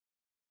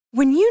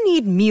When you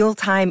need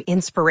mealtime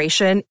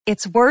inspiration,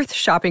 it's worth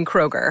shopping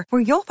Kroger,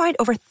 where you'll find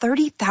over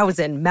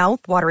 30,000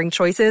 mouth-watering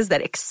choices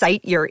that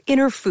excite your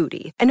inner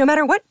foodie. And no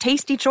matter what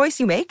tasty choice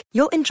you make,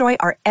 you'll enjoy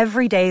our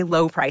everyday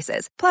low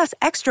prices, plus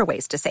extra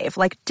ways to save,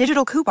 like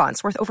digital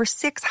coupons worth over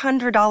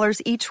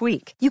 $600 each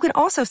week. You can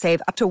also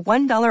save up to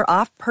 $1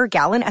 off per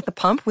gallon at the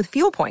pump with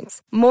fuel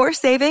points. More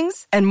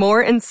savings and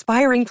more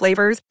inspiring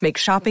flavors make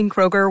shopping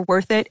Kroger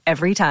worth it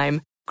every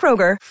time.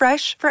 Kroger,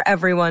 fresh for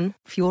everyone.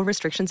 Fuel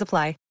restrictions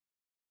apply.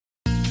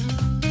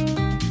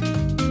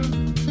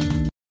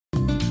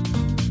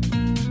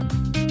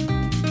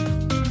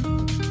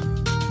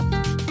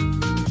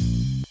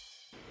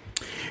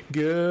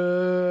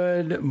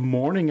 Good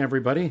morning,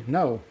 everybody.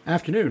 No,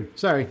 afternoon.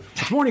 Sorry.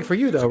 It's morning for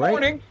you, though, right?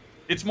 Morning.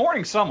 It's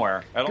morning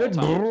somewhere at all times.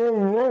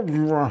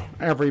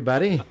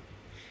 Everybody.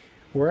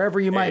 Wherever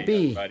you might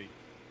be. Everybody.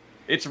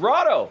 It's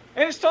Rahdo,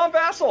 and it's Tom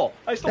Vasel.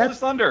 I stole his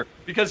thunder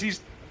because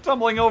he's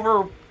stumbling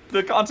over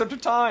the concept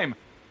of time.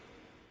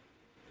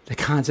 The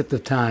concept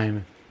of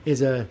time is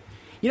the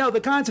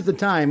concept of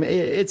time,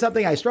 it's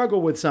something I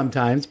struggle with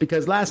sometimes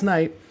because last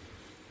night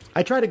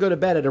I tried to go to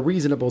bed at a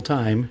reasonable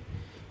time.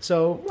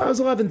 So I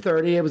was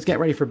 11:30. I was getting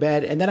ready for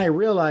bed, and then I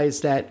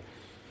realized that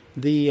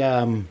the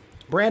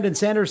Brandon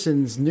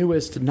Sanderson's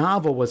newest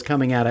novel was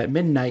coming out at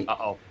midnight.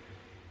 Uh-oh.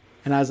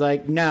 And I was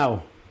like,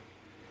 no,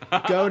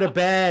 go to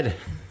bed.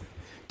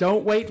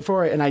 Don't wait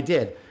for it. And I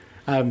did.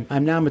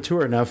 I'm now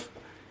mature enough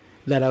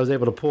that I was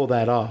able to pull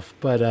that off.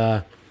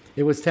 But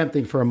it was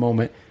tempting for a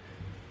moment.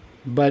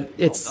 But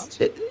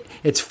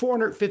it's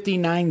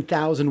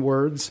 459,000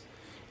 words.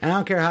 And I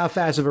don't care how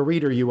fast of a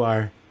reader you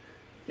are.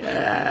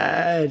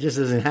 It just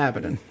isn't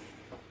happening.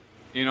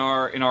 In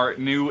our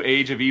new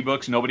age of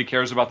ebooks, nobody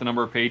cares about the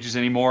number of pages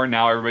anymore.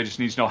 Now everybody just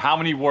needs to know how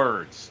many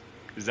words.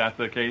 Is that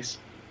the case?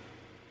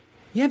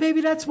 Yeah,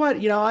 maybe that's what,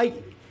 I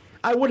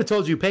would have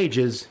told you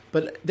pages,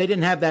 but they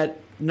didn't have that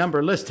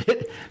number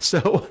listed.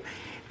 So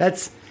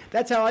that's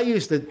how I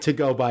used to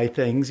go by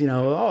things.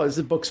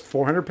 This book's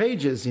 400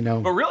 pages,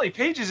 But really,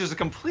 pages is a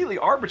completely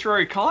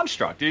arbitrary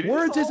construct.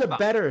 Words is a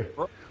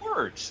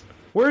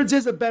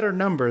better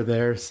number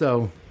there,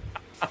 so...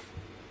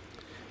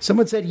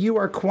 Someone said, you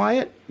are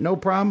quiet? No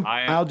problem.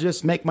 I'll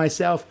just make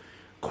myself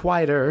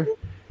quieter,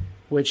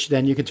 which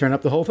then you can turn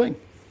up the whole thing.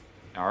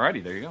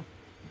 Alrighty, there you go.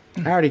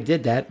 I already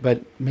did that,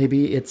 but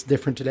maybe it's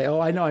different today. Oh,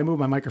 I know. I moved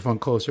my microphone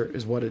closer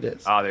is what it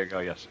is. Ah, there you go,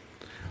 yes.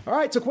 All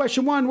right, so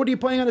question one. What are you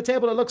playing on the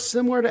table that looks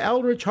similar to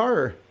Eldritch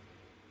Horror?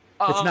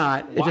 It's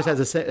not. Wow. It just has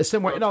a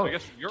similar,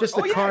 just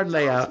the card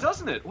layout.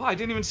 Doesn't it? Wow, I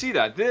didn't even see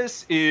that.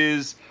 This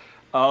is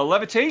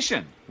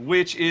Levitation,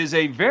 which is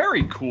a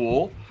very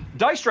cool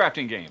dice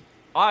drafting game.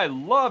 I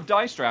love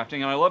dice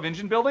drafting, and I love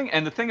engine building,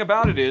 and the thing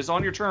about it is,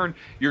 on your turn,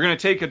 you're going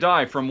to take a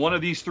die from one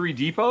of these three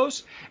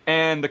depots,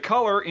 and the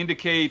color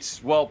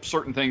indicates,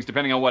 certain things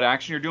depending on what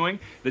action you're doing.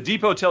 The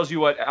depot tells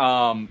you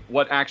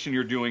what action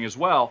you're doing as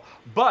well,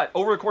 but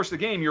over the course of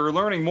the game, you're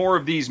learning more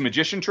of these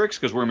magician tricks,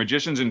 because we're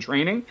magicians in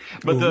training,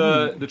 but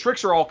the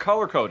tricks are all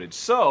color-coded,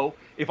 so...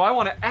 If I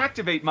want to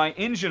activate my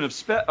engine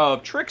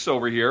of tricks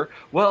over here,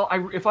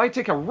 if I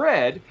take a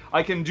red,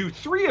 I can do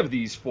 3 of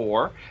these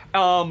 4.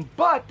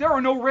 But there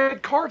are no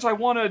red cards I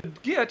want to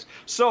get,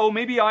 so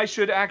maybe I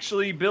should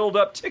actually build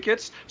up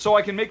tickets so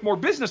I can make more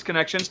business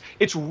connections.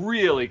 It's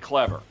really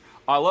clever.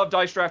 I love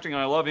dice drafting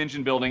and I love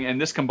engine building,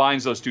 and this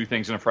combines those two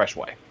things in a fresh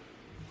way.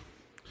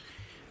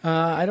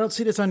 I don't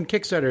see this on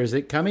Kickstarter. Is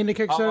it coming to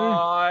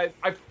Kickstarter?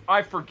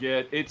 I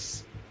forget.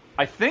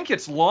 I think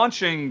it's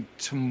launching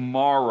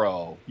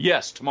tomorrow.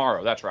 Yes,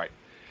 tomorrow. That's right.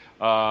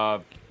 Yeah.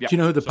 Do you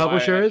know who the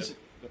publisher is?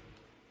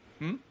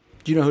 Do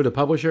you know who the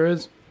publisher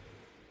is?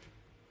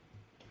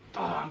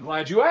 Oh, I'm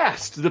glad you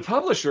asked. The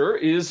publisher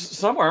is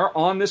somewhere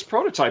on this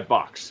prototype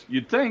box.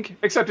 You'd think,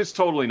 except it's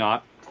totally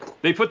not.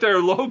 They put their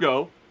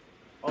logo.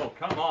 Oh,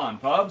 come on,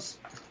 Pubs.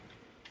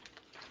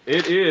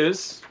 It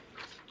is.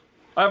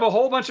 I have a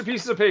whole bunch of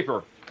pieces of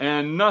paper,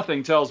 and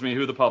nothing tells me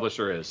who the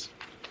publisher is.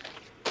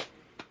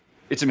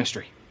 It's a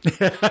mystery.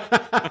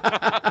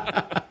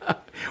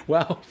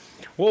 Well,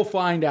 we'll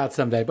find out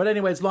someday. But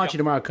anyway, it's launching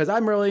tomorrow because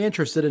I'm really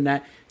interested in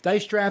that.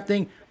 Dice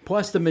drafting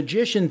plus the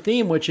magician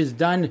theme, which is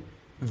done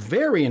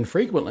very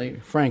infrequently,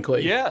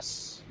 frankly.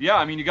 Yes. Yeah,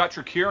 I mean, you got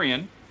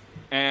Trickerion.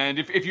 And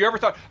if you ever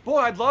thought, boy,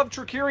 I'd love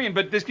Trickerion,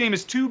 but this game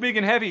is too big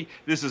and heavy,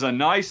 this is a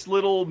nice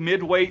little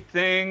mid-weight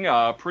thing,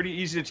 pretty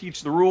easy to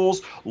teach the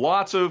rules,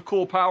 lots of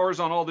cool powers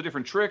on all the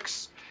different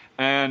tricks.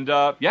 And,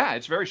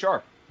 it's very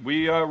sharp.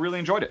 We really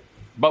enjoyed it.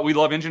 But we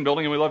love engine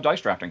building and we love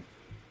dice drafting.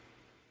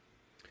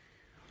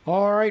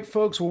 All right,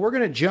 folks. Well, we're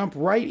going to jump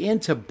right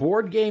into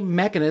board game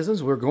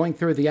mechanisms. We're going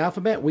through the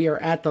alphabet. We are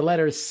at the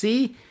letter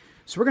C.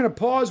 So we're going to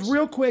pause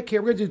real quick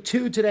here. We're going to do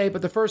 2 today,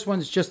 but the first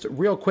one's just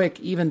real quick,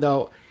 even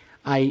though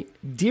I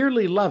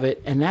dearly love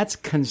it, and that's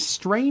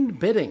constrained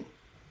bidding.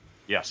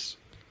 Yes.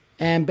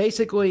 And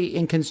basically,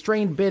 in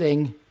constrained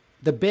bidding,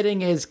 the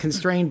bidding is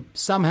constrained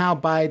somehow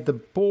by the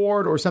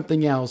board or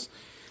something else.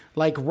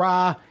 Like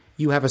Ra,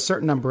 you have a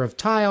certain number of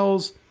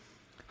tiles.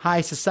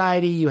 High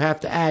society, you have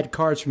to add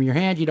cards from your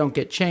hand. You don't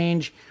get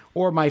change.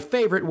 or my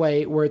favorite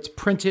way where it's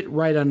printed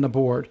right on the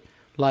board,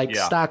 like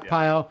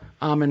Stockpile,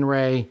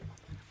 Amun-Re.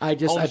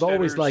 I've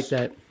always liked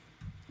that.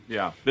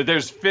 Yeah, that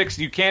there's fixed.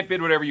 You can't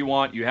bid whatever you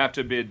want. You have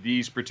to bid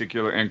these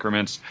particular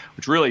increments,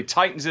 which really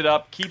tightens it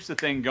up, keeps the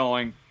thing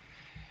going.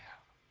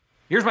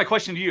 Here's my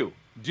question to you: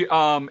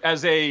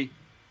 as a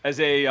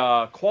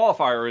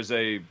qualifier, as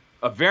a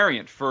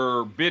variant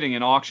for bidding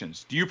in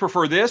auctions, do you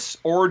prefer this,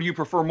 or do you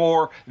prefer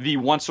more the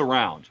once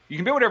around? You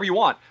can bid whatever you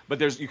want,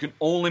 but you can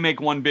only make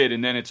one bid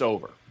and then it's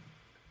over.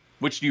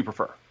 Which do you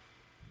prefer?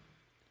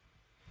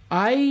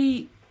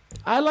 I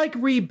like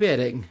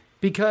rebidding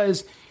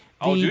because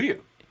do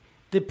you?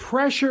 The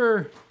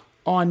pressure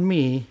on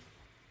me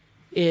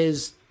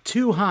is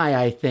too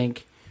high, I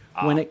think,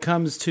 when it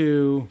comes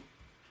to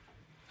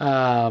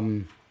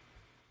there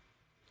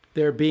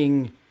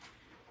being.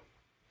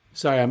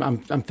 Sorry,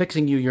 I'm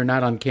fixing you. You're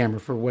not on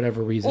camera for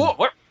whatever reason. Oh,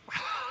 what?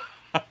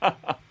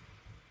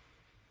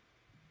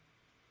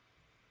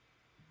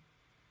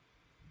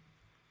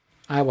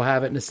 I will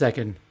have it in a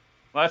second.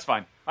 Well, that's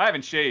fine. I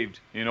haven't shaved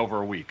in over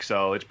a week,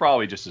 so it's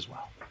probably just as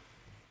well.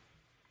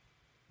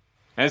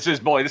 And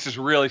this is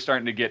really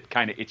starting to get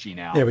kind of itchy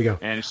now. There we go.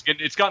 And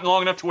it's gotten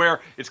long enough to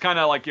where it's kind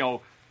of like, kind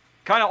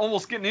of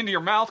almost getting into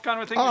your mouth kind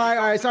of a thing. All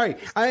right, sorry.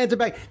 I answered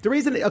back. The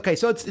reason, okay,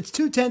 so it's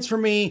 2 tenths for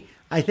me,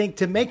 I think,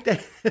 to make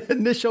the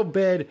initial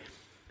bid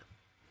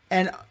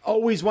and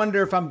always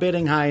wonder if I'm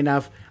bidding high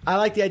enough. I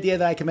like the idea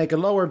that I can make a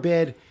lower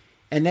bid,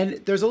 and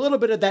then there's a little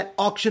bit of that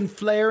auction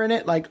flair in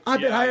it, like, I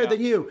bid higher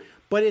than you.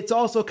 But it's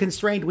also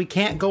constrained. We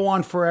can't go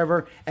on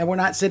forever, and we're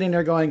not sitting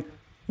there going,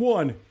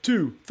 1,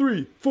 2,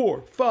 3,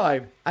 4,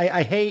 5.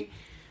 I hate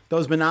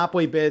those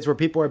monopoly bids where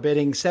people are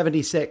bidding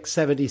 76,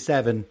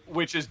 77.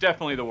 Which is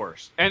definitely the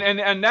worst.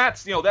 And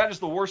that's, that is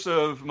the worst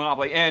of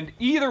monopoly. And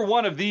either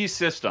one of these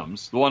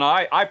systems, the one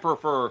I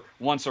prefer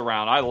once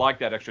around, I like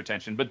that extra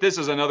tension, but this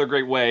is another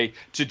great way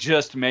to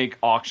just make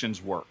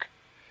auctions work.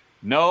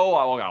 No,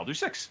 I'll do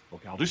 6.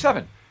 Okay, I'll do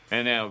 7.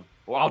 And then,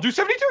 I'll do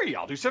 73.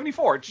 I'll do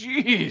 74.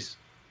 Jeez.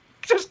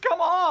 Just come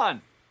on.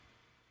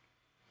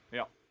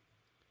 Yeah.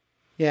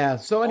 Yeah,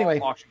 so anyway.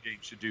 All auction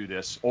games should do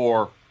this,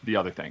 or the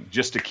other thing,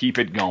 just to keep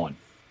it going.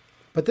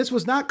 But this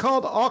was not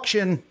called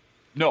auction.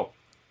 No.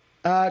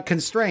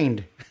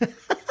 Constrained.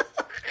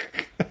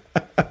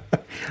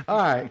 All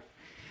right.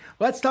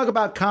 Let's talk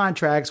about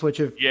contracts, which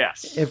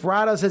if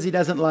Rahdo says he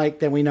doesn't like,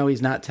 then we know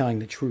he's not telling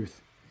the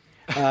truth.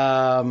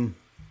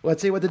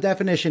 Let's see what the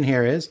definition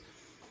here is. It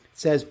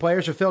says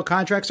players fulfill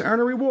contracts to earn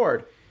a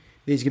reward.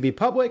 These can be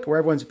public, where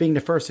everyone's being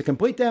the first to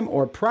complete them,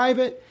 or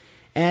private.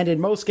 And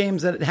in most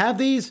games that have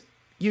these,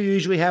 you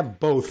usually have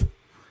both.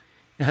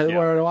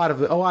 Or a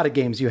lot of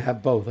games you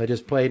have both. I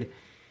just played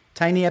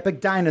Tiny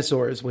Epic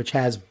Dinosaurs, which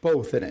has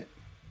both in it.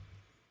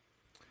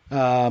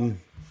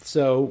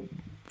 So,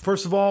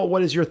 first of all,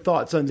 what is your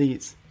thoughts on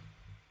these?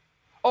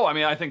 Oh, I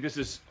mean, I think this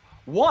is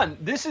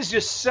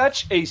just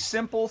such a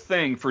simple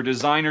thing for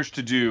designers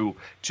to do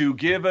to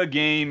give a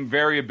game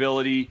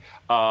variability,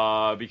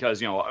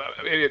 because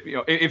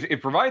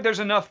if provided there's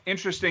enough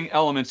interesting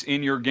elements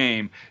in your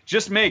game,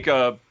 just make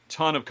a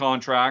ton of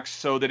contracts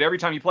so that every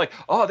time you play,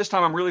 this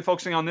time I'm really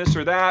focusing on this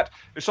or that.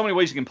 There's so many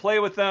ways you can play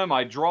with them.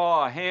 I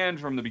draw a hand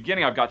from the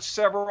beginning. I've got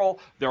several.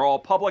 They're all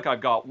public.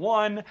 I've got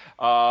one.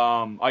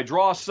 I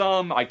draw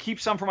some. I keep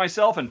some for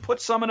myself and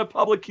put some in a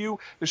public queue.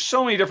 There's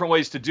so many different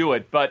ways to do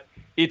it, but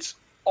it's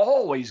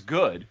always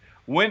good.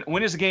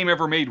 When is a game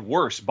ever made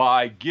worse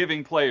by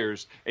giving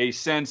players a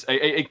sense,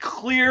 a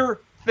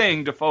clear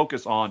thing to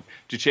focus on,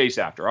 to chase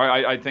after?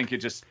 I think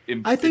it's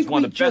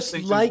one of the best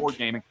things in board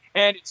gaming,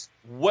 and it's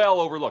well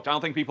overlooked. I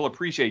don't think people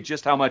appreciate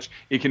just how much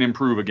it can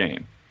improve a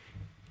game.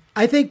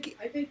 I think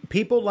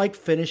people like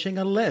finishing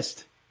a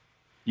list.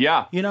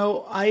 Yeah.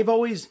 I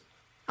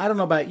don't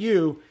know about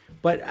you,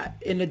 but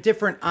in the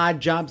different odd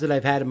jobs that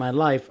I've had in my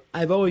life,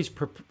 I've always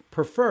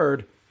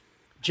preferred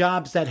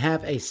jobs that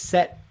have a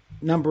set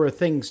number of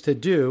things to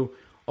do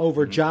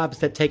over jobs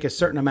that take a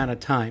certain amount of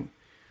time.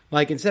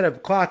 Like, instead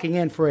of clocking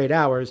in for 8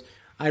 hours,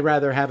 I'd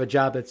rather have a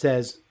job that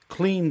says,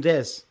 clean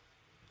this,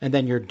 and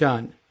then you're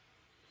done.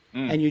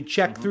 And you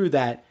check through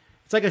that.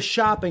 It's like a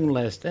shopping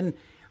list. And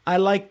I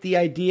like the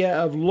idea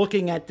of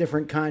looking at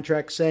different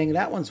contracts, saying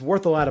that one's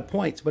worth a lot of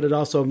points, but it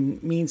also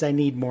means I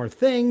need more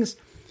things.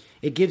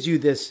 It gives you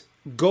this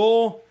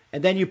goal,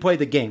 and then you play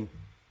the game.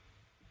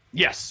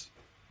 Yes.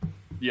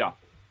 Yeah.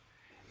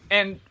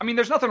 And, I mean,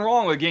 there's nothing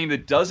wrong with a game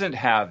that doesn't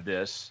have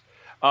this.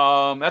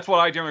 That's what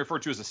I generally refer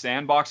to as a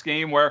sandbox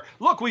game, where,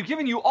 look, we've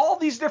given you all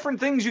these different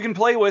things you can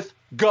play with.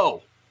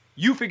 Go.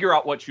 You figure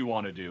out what you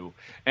want to do.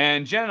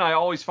 And Jen and I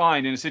always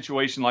find in a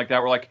situation like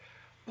that, we're like,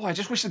 boy, I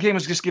just wish the game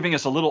was just giving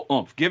us a little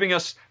oomph, giving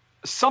us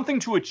something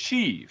to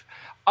achieve.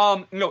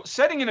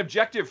 Setting an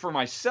objective for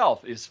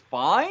myself is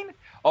fine.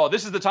 Oh,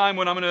 this is the time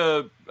when I'm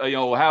going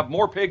to, have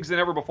more pigs than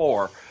ever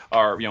before,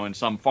 or, in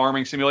some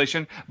farming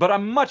simulation. But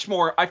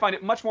I find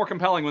it much more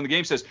compelling when the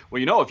game says,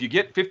 well, if you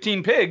get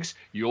 15 pigs,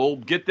 you'll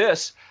get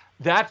this.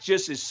 that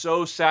just is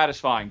so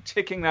satisfying,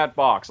 ticking that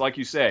box, like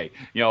you say.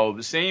 The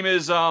same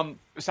as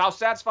how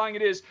satisfying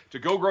it is to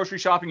go grocery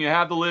shopping. You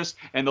have the list,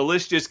 and the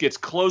list just gets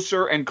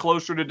closer and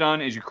closer to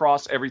done as you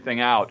cross everything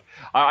out.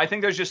 I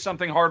think there's just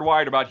something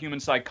hardwired about human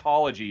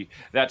psychology,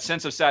 that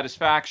sense of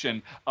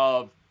satisfaction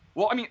of,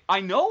 well, I mean,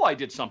 I know I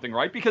did something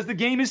right because the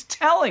game is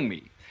telling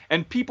me.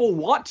 And people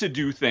want to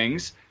do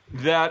things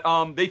that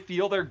they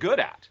feel they're good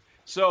at.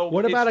 So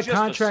what about a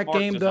contract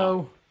game,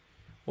 though?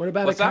 What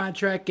about a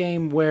contract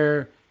game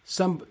where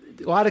a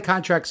lot of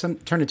contracts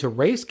turn into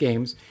race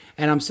games,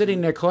 and I'm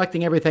sitting there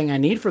collecting everything I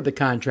need for the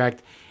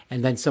contract,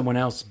 and then someone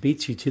else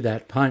beats you to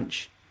that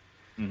punch?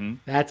 Mm-hmm.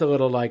 That's a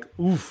little like,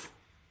 oof.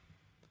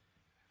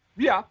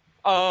 Yeah,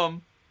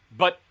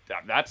 but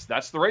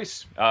that's the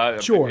race.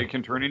 Sure. It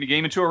can turn any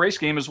game into a race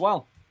game as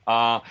well.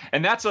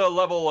 And that's a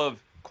level of,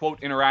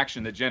 quote,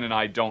 interaction that Jen and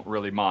I don't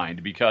really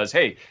mind, because,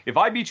 hey, if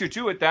I beat you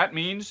to it, that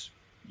means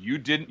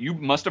you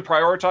must have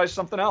prioritized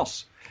something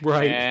else.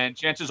 Right. And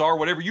chances are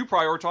whatever you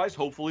prioritized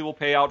hopefully will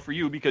pay out for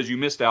you because you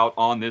missed out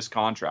on this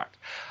contract.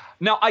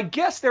 Now, I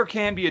guess there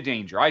can be a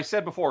danger. I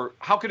said before,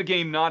 how could a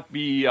game not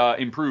be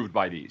improved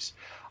by these?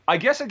 I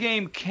guess a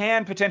game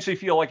can potentially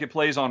feel like it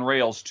plays on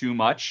rails too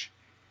much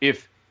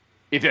if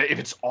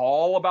it's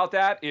all about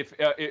that,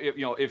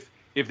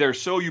 if they're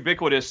so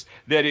ubiquitous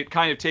that it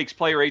kind of takes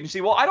player agency.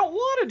 Well, I don't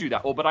want to do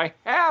that. Well, but I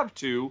have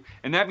to,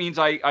 and that means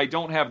I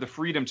don't have the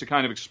freedom to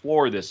kind of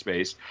explore this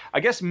space. I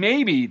guess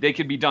maybe they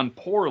could be done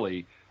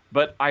poorly,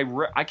 but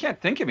I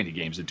can't think of any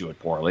games that do it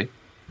poorly.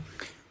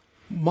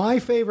 My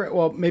favorite,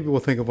 well, maybe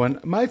we'll think of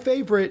one. My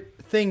favorite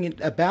thing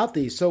about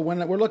these, so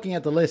when we're looking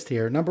at the list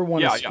here, number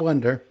one is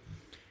Splendor.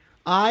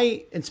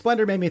 And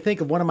Splendor made me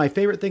think of one of my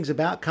favorite things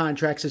about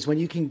contracts is when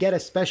you can get a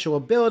special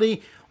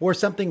ability or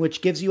something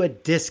which gives you a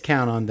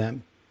discount on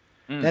them.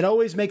 That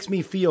always makes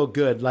me feel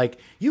good. Like,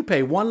 you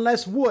pay one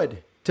less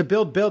wood to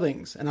build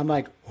buildings. And I'm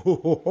like, ho,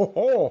 ho,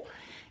 ho,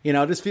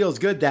 ho. This feels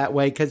good that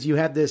way because you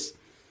have this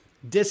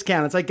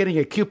discount. It's like getting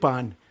a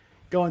coupon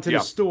going to the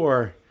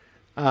store.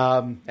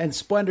 And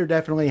Splendor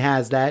definitely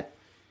has that.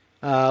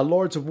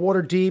 Lords of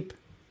Waterdeep,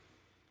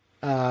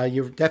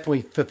 you're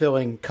definitely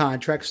fulfilling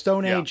contracts.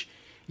 Stone Age,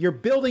 you're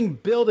building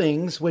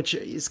buildings, which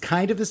is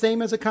kind of the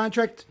same as a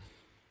contract.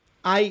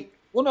 Well,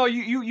 no,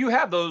 you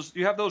have those.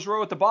 You have those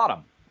row at the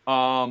bottom.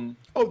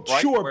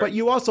 Sure, but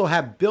you also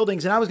have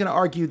buildings, and I was going to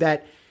argue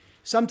that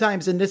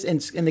sometimes in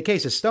the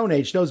case of Stone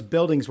Age, those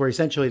buildings were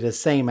essentially the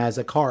same as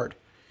a card.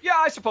 Yeah,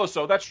 I suppose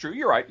so. That's true.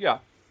 You're right. Yeah.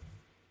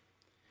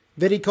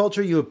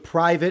 Viticulture, you have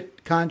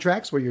private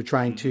contracts where you're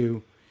trying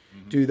to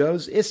do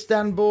those.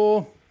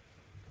 Istanbul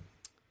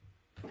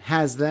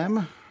has them.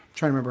 I'm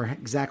trying to remember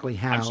exactly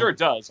how. I'm sure it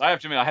does. I have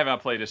to admit, I haven't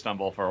played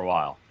Istanbul for a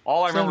while.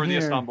 All I remember in the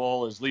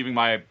Istanbul is leaving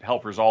my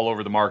helpers all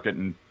over the market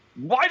and,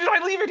 why did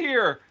I leave it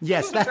here?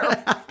 Yes.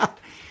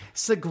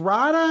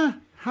 Sagrada?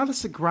 How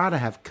does Sagrada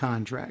have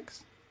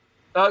contracts?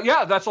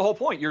 Yeah, that's the whole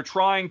point. You're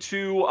trying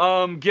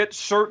to get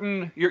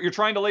certain... You're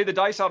trying to lay the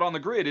dice out on the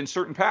grid in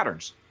certain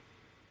patterns.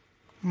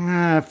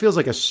 It feels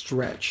like a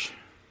stretch.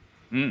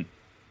 Oh,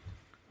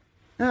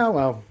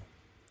 well.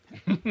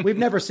 We've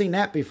never seen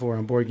that before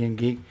on Board Game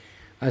Geek.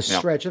 A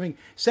stretch. I mean,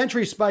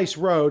 Century Spice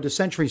Road, the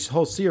Century's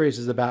whole series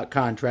is about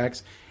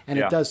contracts, and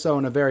it does so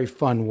in a very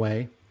fun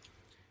way.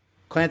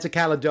 Clans of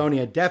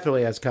Caledonia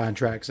definitely has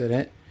contracts in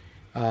it.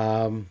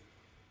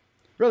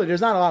 Really,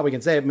 there's not a lot we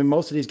can say. I mean,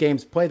 most of these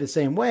games play the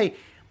same way.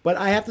 But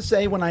I have to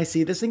say, when I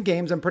see this in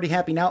games, I'm pretty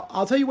happy. Now,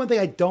 I'll tell you one thing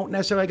I don't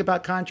necessarily like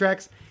about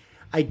contracts.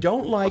 I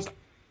don't like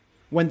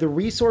when the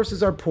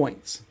resources are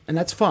points. And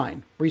that's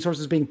fine.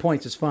 Resources being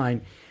points is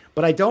fine.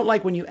 But I don't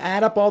like when you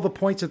add up all the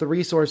points of the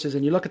resources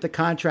and you look at the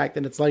contract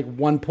and it's like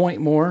 1 point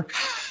more.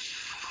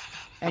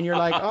 And you're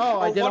like,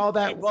 oh, I did all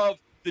that. Above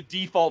the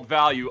default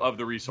value of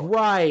the resource.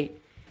 Right.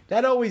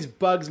 That always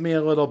bugs me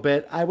a little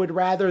bit. I would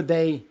rather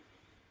they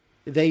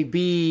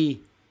be,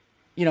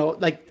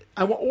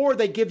 or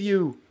they give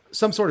you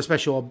some sort of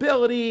special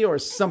ability or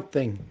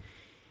something.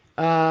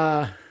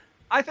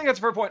 I think that's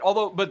a fair point.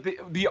 Although, but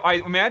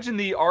I imagine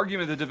the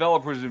argument the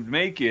developers would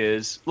make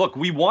is, look,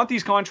 we want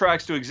these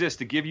contracts to exist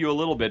to give you a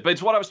little bit, but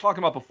it's what I was talking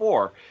about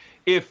before.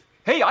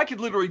 Hey, I could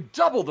literally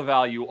double the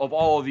value of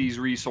all of these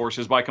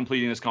resources by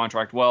completing this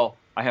contract. Well,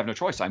 I have no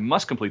choice. I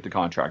must complete the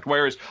contract.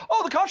 Whereas,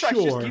 the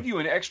contracts just give you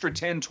an extra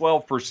 10,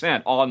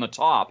 12% on the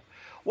top.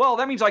 Well,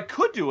 that means I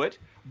could do it,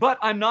 but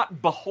I'm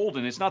not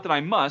beholden. It's not that I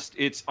must.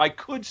 I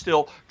could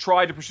still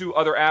try to pursue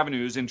other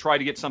avenues and try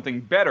to get something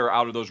better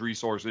out of those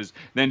resources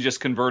than just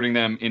converting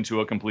them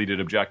into a completed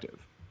objective.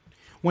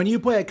 When you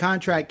play a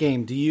contract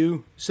game, do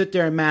you sit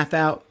there and math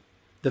out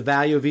the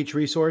value of each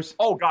resource?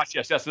 Oh, gosh,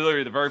 yes. That's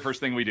literally the very first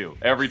thing we do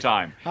every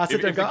time. I'll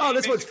sit there and go,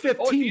 this one's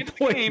 15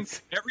 points. Game,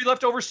 every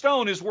leftover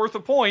stone is worth a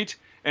point,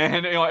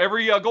 and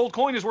every gold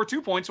coin is worth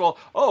 2 points. Well,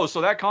 so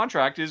that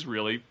contract gives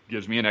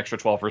me an extra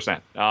 12%.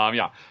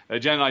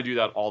 Jen and I do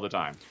that all the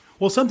time.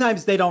 Well,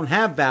 sometimes they don't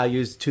have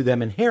values to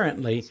them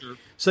inherently. Sure.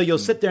 So you'll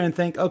sit there and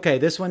think, okay,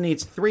 this one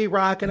needs 3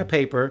 rock and a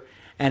paper,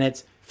 and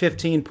it's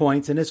 15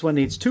 points, and this one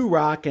needs 2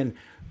 rock and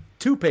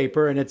two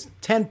paper and it's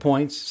 10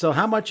 points. So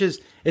how much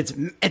is it's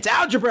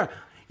algebra?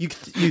 You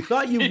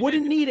thought you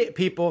wouldn't need it,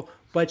 people,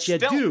 but you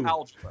do.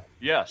 Algebra.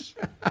 Yes.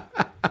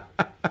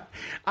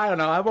 I don't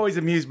know. I'm always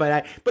amused by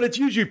that, but it's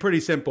usually pretty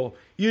simple.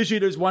 Usually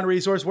there's one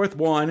resource worth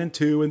 1 and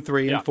 2 and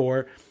 3 and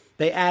 4.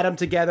 They add them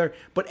together,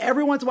 but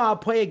every once in a while I'll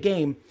play a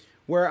game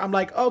where I'm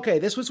like, okay,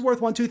 this was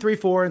worth 1, 2, 3,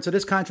 4, and so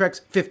this contract's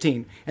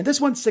 15, and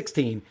this one's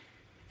 16,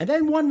 and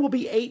then one will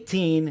be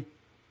 18,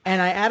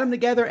 and I add them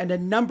together, and the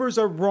numbers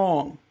are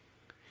wrong,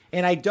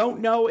 and I don't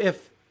know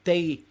if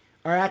they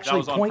are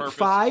actually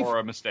 0.5 or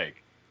a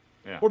mistake,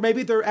 or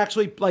maybe they're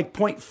actually like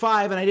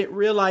 0.5, and I didn't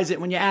realize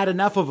it. When you add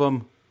enough of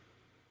them,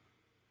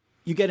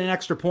 you get an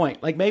extra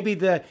point. Like maybe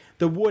the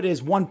wood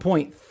is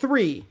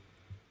 1.3,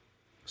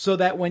 so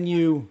that when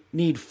you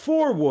need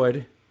 4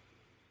 wood,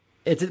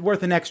 it's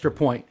worth an extra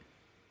point.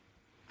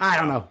 I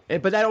don't know,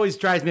 but that always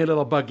drives me a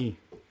little buggy.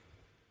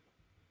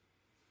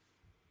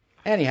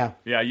 Anyhow.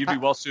 Yeah, you'd be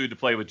well suited to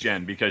play with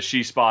Jen because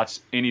she spots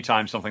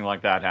anytime something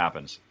like that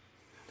happens.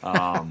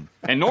 And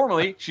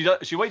normally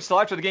she waits till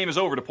after the game is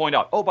over to point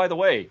out, oh, by the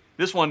way,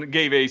 this one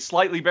gave a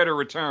slightly better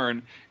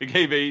return. It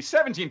gave a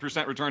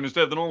 17% return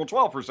instead of the normal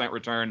 12%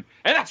 return,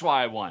 and that's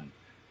why I won.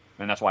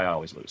 And that's why I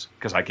always lose,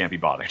 because I can't be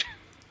bothered.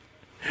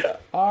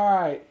 All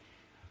right.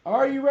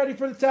 Are you ready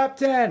for the top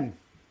 10?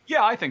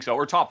 Yeah, I think so.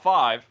 Or top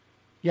 5.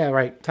 Yeah,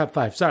 right. Top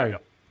 5. Sorry.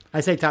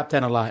 I say top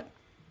 10 a lot.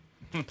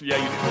 Yeah,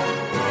 you do.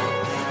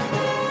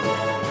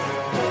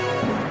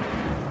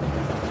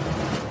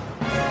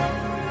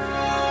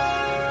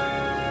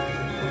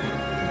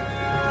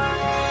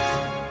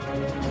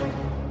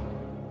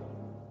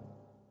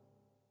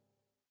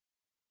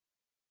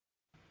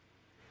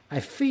 I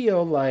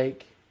feel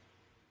like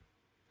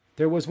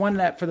there was one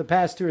that for the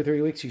past 2 or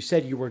 3 weeks you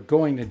said you were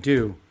going to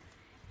do,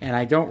 and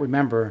I don't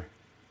remember.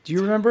 Do you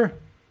remember?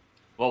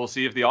 Well, we'll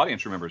see if the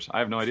audience remembers. I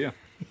have no idea.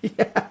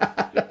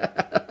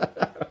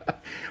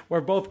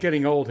 We're both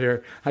getting old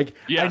here.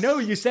 Yes. I know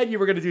you said you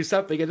were going to do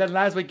something, and then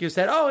last week you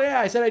said, oh, yeah,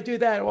 I said I'd do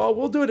that. Well,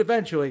 we'll do it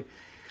eventually.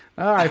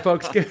 All right,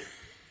 folks,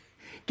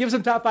 give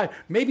some top 5.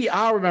 Maybe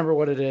I'll remember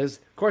what it is.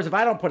 Of course, if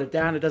I don't put it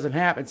down, it doesn't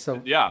happen.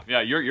 So yeah,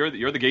 you're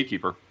the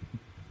gatekeeper.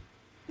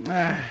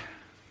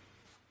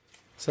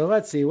 So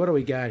let's see. What do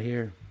we got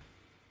here?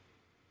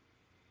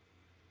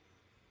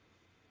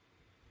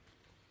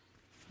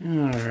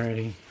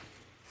 Alrighty.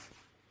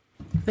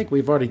 I think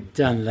we've already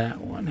done that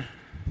one.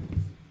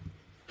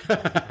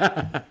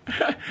 I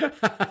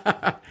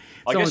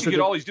guess you could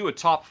always do a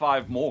top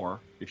 5 more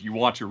if you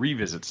want to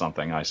revisit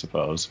something, I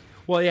suppose.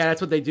 Well, yeah,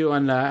 that's what they do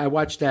on. I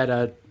watched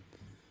that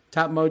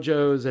Top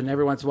Mojos, and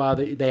every once in a while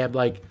they have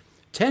like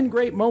 10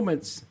 great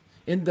moments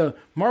in the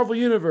Marvel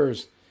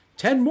Universe.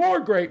 10 more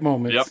great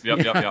moments. Yep.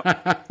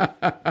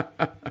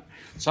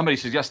 Somebody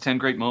suggests 5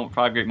 great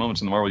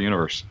moments in the Marvel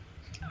Universe.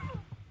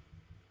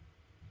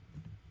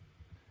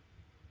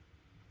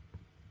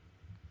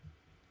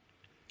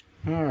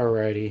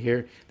 Alrighty,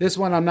 here. This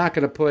one I'm not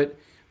going to put,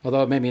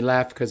 although it made me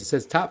laugh because it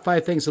says top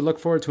 5 things to look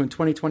forward to in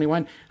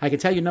 2021. I can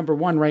tell you number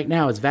 1 right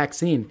now is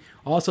vaccine.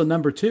 Also,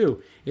 number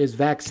 2 is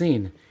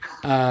vaccine.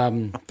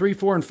 3,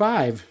 4, and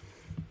 5.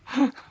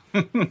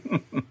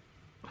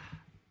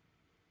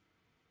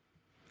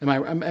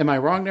 Am I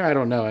wrong there? I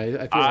don't know.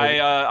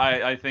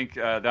 I think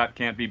that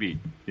can't be beat.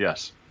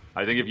 Yes,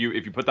 I think if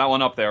you put that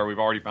one up there, we've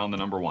already found the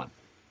number 1.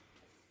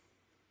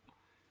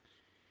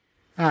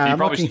 You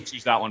probably should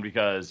choose that one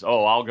because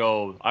I'll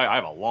go. I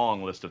have a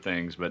long list of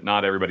things, but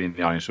not everybody in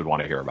the audience would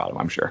want to hear about them,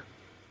 I'm sure.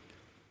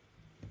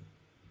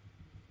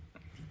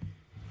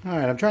 All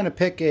right, I'm trying to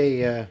pick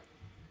a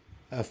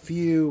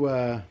few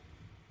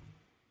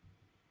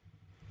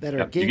that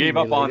are game You gave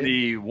related. up on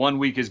the 1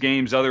 week is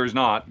games, other is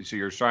not. So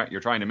you're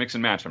trying to mix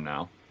and match them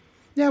now.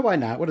 Yeah, why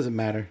not? What does it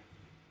matter?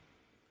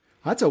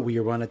 That's a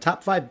weird one. The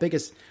top 5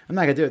 biggest. I'm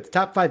not gonna do it. The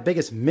top 5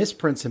 biggest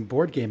misprints in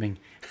board gaming.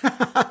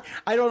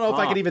 I don't know if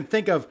I could even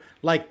think of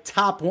like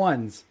top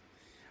ones.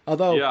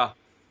 Although,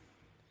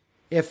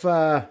 if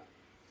I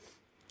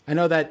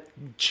know that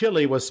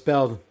chili was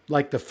spelled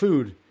like the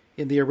food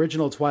in the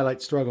original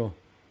Twilight Struggle.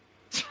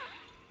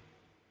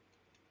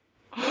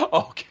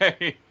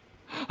 Okay.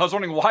 I was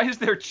wondering, why is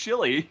there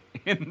chili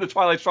in the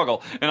Twilight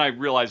Struggle? And I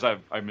realized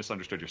I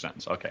misunderstood your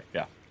sentence. Okay,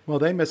 yeah. Well,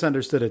 they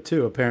misunderstood it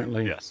too,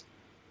 apparently. Yes.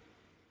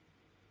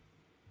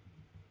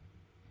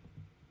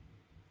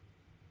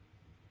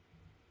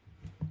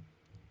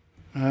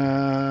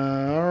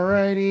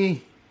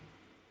 Alrighty.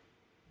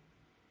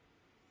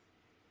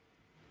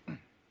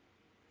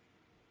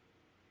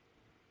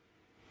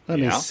 Let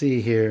me see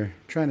here.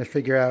 Trying to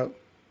figure out.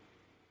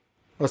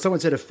 Well,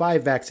 someone said if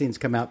 5 vaccines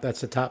come out,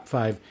 that's the top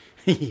 5.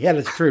 Yeah,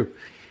 that's true.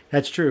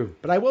 That's true.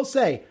 But I will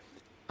say,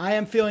 I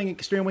am feeling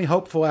extremely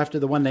hopeful after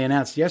the one they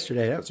announced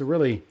yesterday. That was a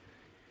really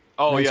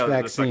nice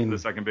vaccine. The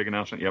second big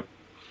announcement. Yep.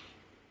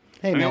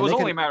 Hey, man, it was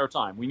only a matter of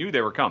time. We knew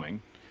they were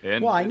coming.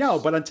 Well, I know,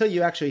 but until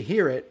you actually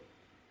hear it,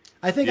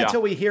 I think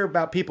until we hear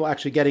about people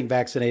actually getting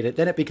vaccinated,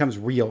 then it becomes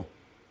real.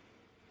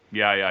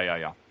 Yeah.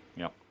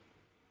 Yep.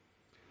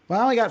 Well,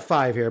 I only got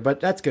 5 here,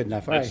 but that's good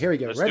enough. All right, here we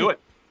go. Let's Ready? do it.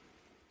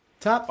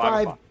 Top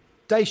 5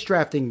 dice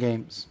drafting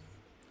games.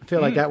 I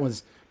feel like that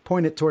was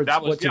pointed towards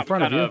what's in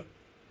front of you.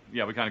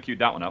 Yeah, we kind of queued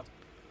that one up.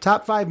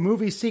 Top 5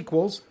 movie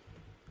sequels.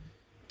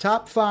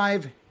 Top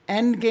 5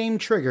 endgame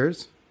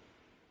triggers.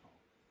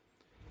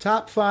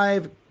 Top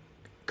 5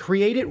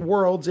 created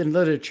worlds in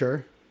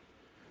literature.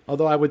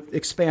 Although I would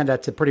expand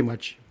that to pretty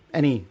much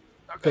any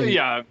thing.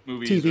 Yeah,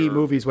 movies. TV,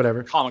 movies,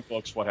 whatever. Comic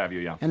books, what have you,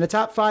 yeah. And the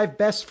top 5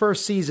 best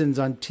first seasons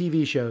on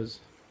TV shows.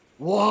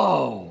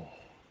 Whoa.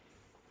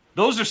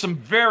 Those are some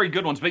very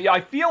good ones. But yeah,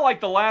 I feel like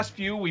the last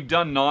few we've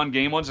done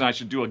non-game ones, and I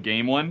should do a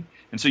game one.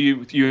 And so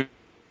you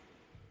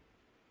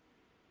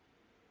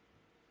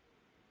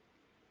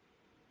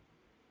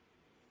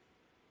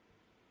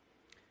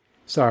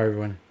Sorry,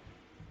 everyone.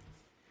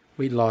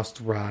 We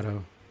lost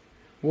Rado.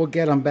 We'll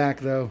get him back,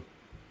 though.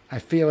 I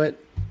feel it.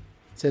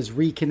 It says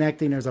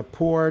reconnecting. There's a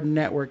poor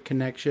network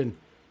connection.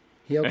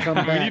 He'll come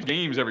back. We need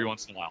games every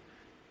once in a while.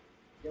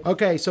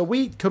 Okay, so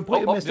we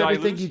completely missed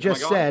everything you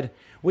just said.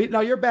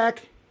 No, you're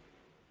back.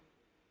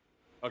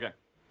 Okay.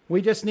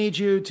 We just need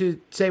you to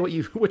say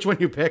which one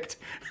you picked.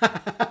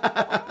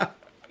 I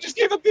just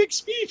gave a big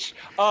speech.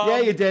 Yeah,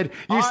 you did.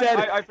 You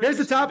said, here's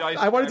the top.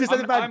 I wanted to say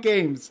about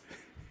games.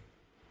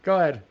 Go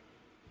ahead.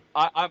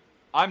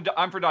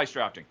 I'm for dice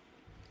drafting.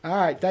 All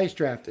right, dice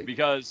drafting.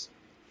 Because,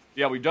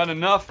 yeah, we've done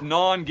enough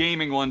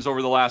non-gaming ones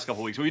over the last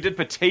couple of weeks. We did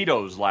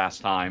potatoes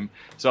last time,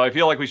 so I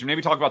feel like we should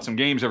maybe talk about some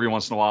games every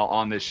once in a while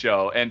on this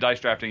show. And dice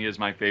drafting is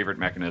my favorite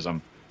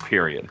mechanism.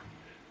 Period.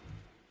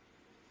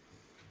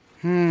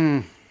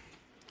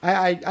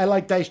 I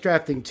like dice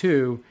drafting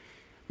too.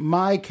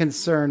 My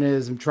concern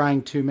is I'm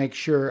trying to make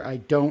sure I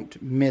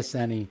don't miss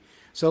any.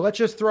 So let's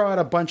just throw out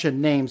a bunch of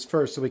names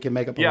first so we can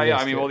make up a list. Yeah.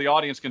 I mean, well, the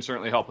audience can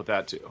certainly help with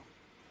that too.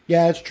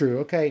 Yeah, that's true.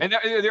 Okay. And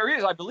there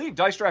is, I believe,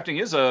 dice drafting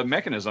is a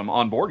mechanism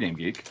on Board Game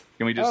Geek.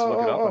 Can we just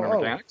look it up under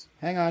mechanics?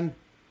 Hang on.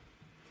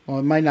 Well,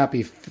 it might not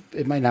be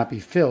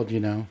filled, you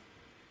know.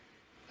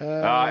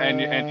 And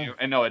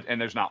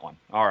there's not one.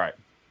 All right.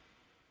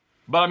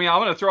 But I mean, I'm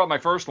going to throw out my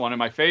first one, and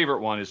my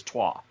favorite one is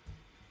Trois.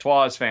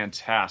 Trois is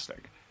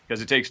fantastic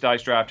because it takes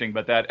dice drafting,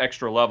 but that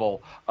extra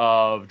level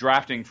of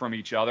drafting from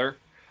each other.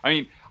 I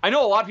mean, I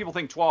know a lot of people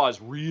think Trois is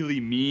really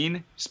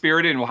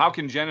mean-spirited, and how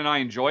can Jen and I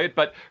enjoy it?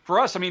 But for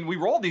us, I mean, we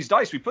roll these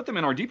dice, we put them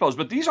in our depots,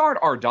 but these aren't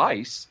our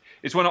dice.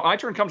 It's when my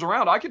turn comes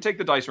around, I can take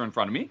the dice in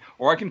front of me,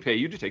 or I can pay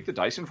you to take the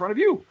dice in front of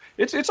you.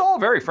 It's all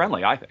very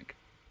friendly, I think.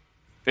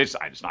 It's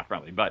not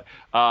friendly, but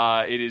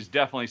it is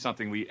definitely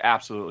something we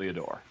absolutely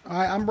adore.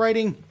 I'm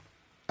writing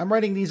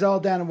these all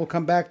down, and we'll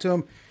come back to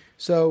them.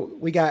 So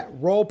we got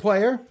Role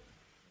Player,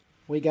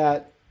 we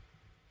got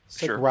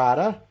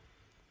Sagrada,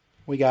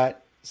 we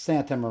got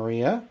Santa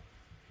Maria,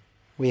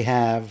 we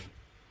have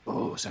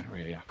Santa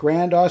Maria, yeah.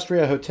 Grand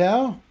Austria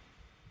Hotel,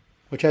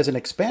 which has an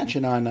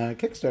expansion on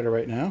Kickstarter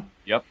right now.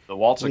 Yep, the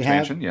Waltz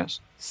expansion, yes.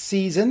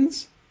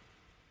 Seasons,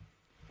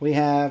 we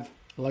have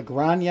La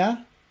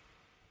Granja,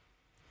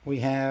 we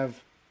have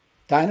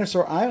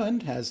Dinosaur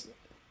Island has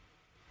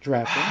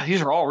drafting.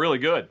 These are all really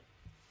good.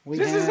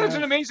 This is such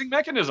an amazing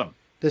mechanism.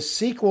 The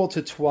sequel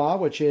to Trois,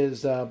 which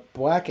is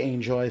Black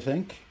Angel, I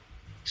think.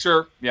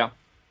 Sure, yeah.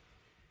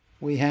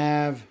 We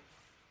have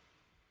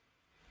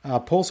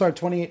Pulsar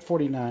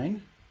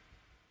 2849.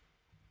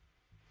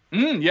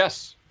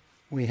 Yes.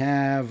 We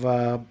have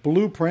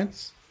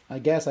Blueprints. I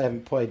guess I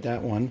haven't played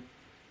that one.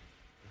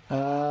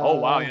 Oh,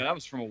 wow. Yeah, that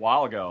was from a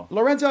while ago.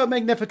 Lorenzo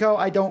Magnifico,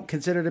 I don't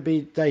consider to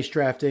be dice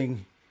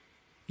drafting.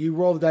 You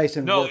roll the dice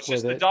and work with it. No, it's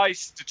just the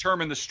dice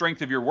determine the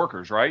strength of your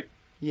workers, right?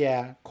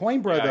 Yeah.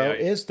 Coimbra, though,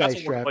 is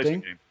dice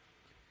drafting.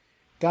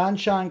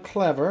 Ganshan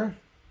Clever.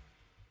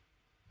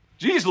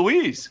 Jeez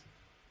Louise.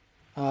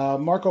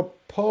 Marco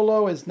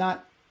Polo is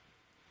not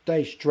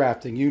dice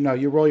drafting.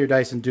 You roll your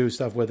dice and do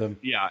stuff with them.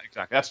 Yeah,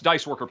 exactly. That's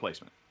dice worker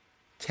placement.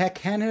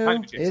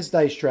 Tekhenu is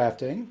dice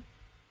drafting.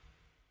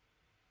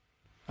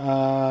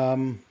 Let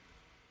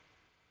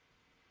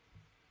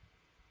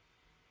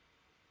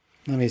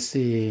me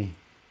see.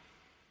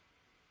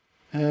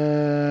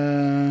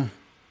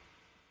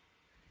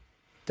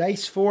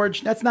 Dice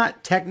Forge. That's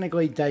not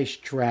technically dice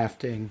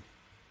drafting.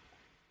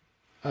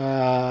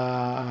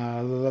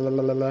 I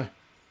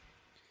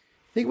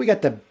think we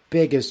got the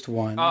biggest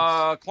ones.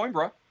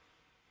 Coimbra.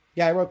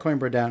 Yeah, I wrote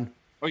Coimbra down.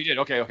 Oh, you did?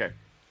 Okay.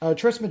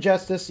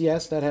 Trismegistus,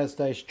 yes, that has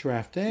dice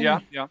drafting.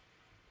 Yeah.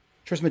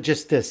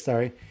 Trismegistus,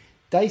 sorry.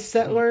 Dice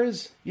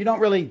Settlers, you don't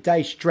really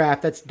dice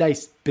draft. That's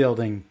dice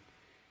building.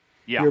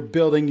 Yeah. You're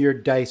building your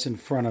dice in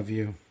front of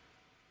you.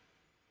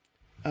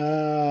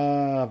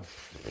 The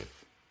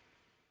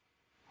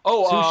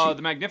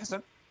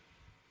Magnificent.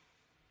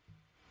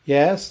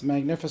 Yes,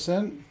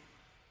 Magnificent.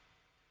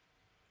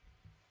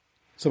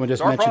 Someone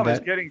just mentioned problem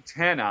that.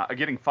 Is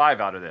getting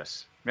 5 out of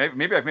this.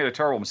 Maybe I've made a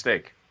terrible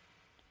mistake.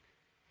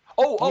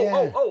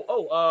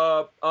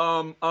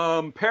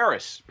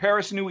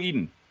 Paris, New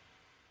Eden.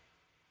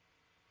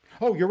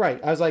 Oh, you're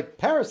right. I was like,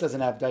 Paris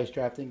doesn't have dice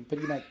drafting, but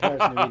you meant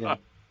Paris, New Eden.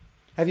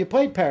 Have you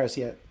played Paris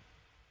yet?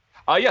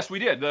 Yes, we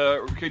did.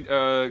 The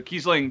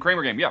Kiesling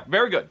Kramer game. Yeah,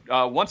 very good.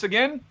 Once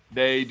again,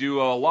 they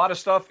do a lot of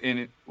stuff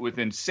with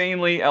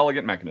insanely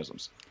elegant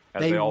mechanisms.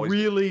 as They always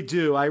really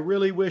do. I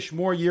really wish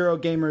more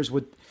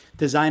Eurogamers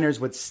designers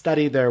would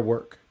study their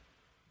work.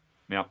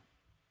 Yeah.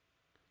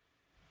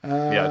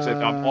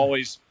 I'm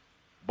always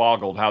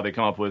boggled how they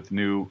come up with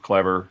new,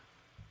 clever,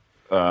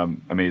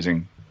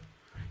 amazing.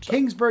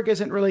 Kingsburg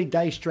isn't really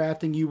dice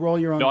drafting. You roll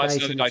your own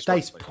dice, and it's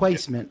dice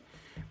placement,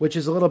 which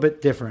is a little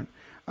bit different.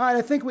 All right,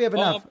 I think we have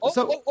enough.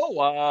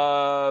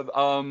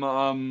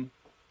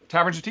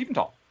 Taverns of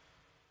Tiefenthal.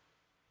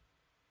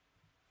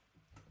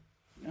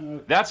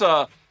 That's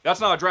not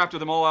a draft of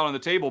them all out on the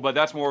table, but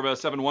that's more of a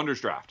Seven Wonders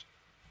draft.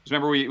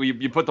 Remember,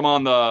 you put them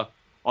on the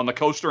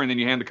coaster, and then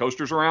you hand the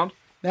coasters around.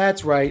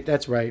 That's right.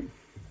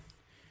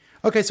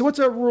 Okay, so what's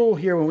our rule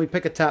here when we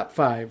pick a top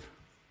 5?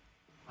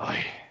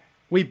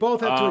 We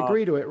both have to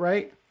agree to it,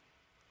 right?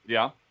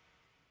 Yeah.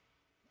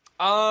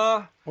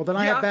 Well, then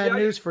I have bad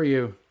news for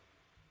you.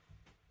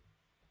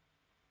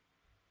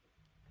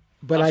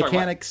 But I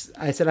can't.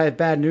 I said I have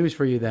bad news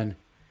for you then.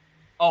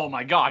 Oh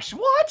my gosh!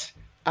 What?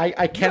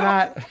 I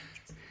cannot.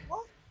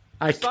 What?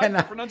 I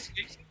cannot.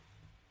 Pronunciation?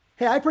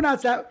 Hey, I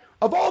pronounced that.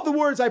 Of all the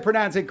words I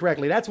pronounced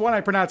incorrectly, that's one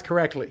I pronounced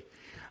correctly.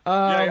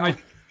 The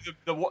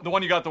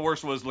one you got the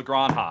worst was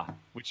Legrandha,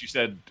 which you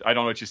said. I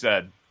don't know what you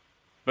said,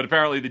 but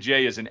apparently the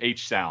J is an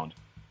H sound.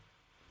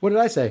 What did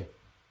I say?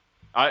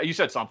 You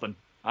said something.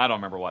 I don't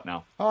remember what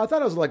now. Oh, I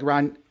thought it was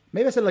Legrand.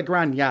 Maybe I said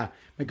Legrand. Yeah,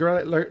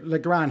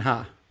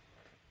 Legrandha.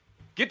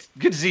 Get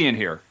Z in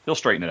here. He'll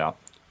straighten it out.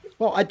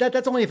 Well,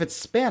 that's only if it's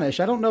Spanish.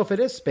 I don't know if it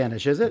is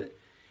Spanish, is it?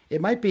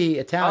 It might be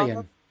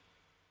Italian.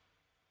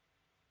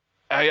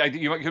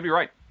 You could be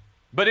right.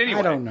 But anyway,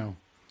 I don't know.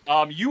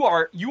 You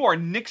are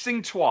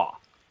nixing Trois.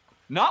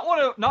 Not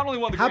only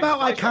one of the How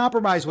about I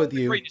compromise with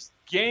you? Greatest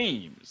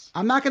games.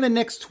 I'm not going to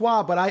nix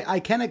Trois, but I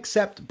can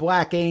accept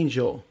Black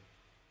Angel.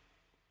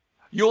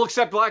 You'll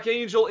accept Black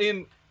Angel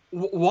in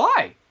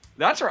why?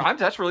 That's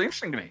really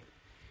interesting to me.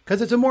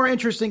 Because it's a more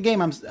interesting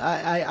game.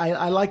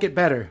 I like it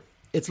better.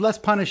 It's less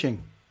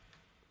punishing.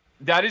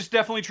 That is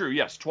definitely true.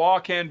 Yes, Trois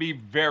can be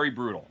very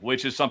brutal,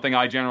 which is something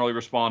I generally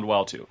respond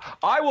well to.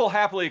 I will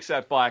happily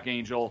accept Black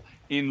Angel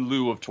in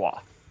lieu of Trois.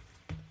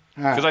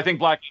 Because I think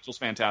Black Angel's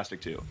fantastic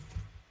too.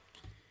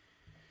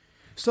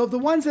 So the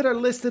ones that are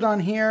listed on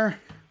here,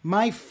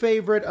 my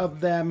favorite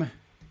of them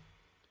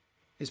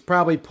is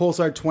probably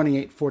Pulsar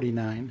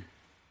 2849.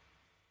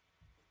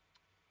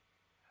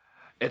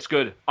 It's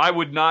good. I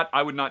would not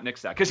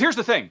nix that. Because here's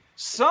the thing.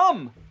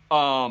 Some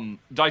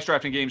dice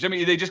drafting games, I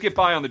mean, they just get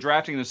by on the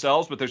drafting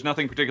themselves, but there's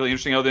nothing particularly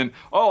interesting other than,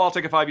 I'll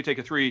take a 5, you take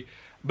a 3.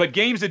 But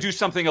games that do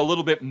something a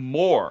little bit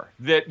more,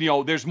 that,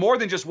 there's more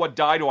than just what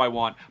die do I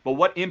want, but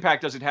what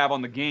impact does it have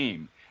on the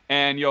game?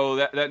 And,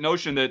 that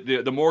notion that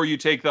the more you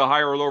take the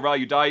higher or lower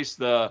value dice,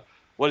 the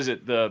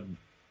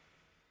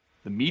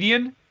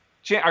median?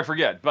 I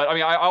forget. But, I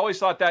mean, I always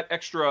thought that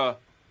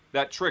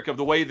trick of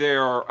the way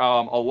they're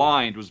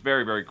aligned was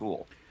very, very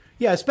cool.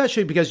 Yeah,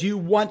 especially because you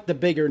want the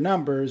bigger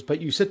numbers, but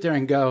you sit there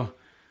and go,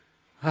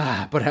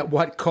 but at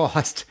what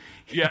cost?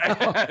 Yeah,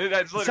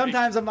 that's literally...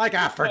 Sometimes I'm like,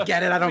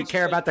 forget it. I don't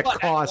care about the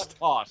cost.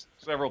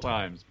 Several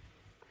times.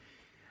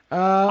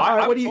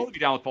 I would totally be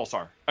down with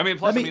Pulsar. I mean,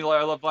 plus, I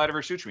love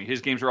Vladimir Suchmi.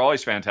 His games are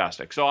always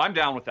fantastic. So I'm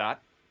down with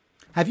that.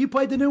 Have you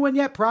played the new one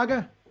yet,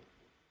 Praga?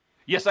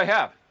 Yes, I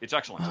have. It's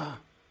excellent.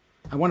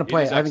 I want to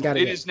play it. I haven't got it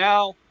yet. It is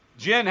now...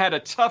 Jen had a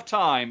tough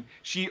time.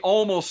 She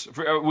almost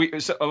we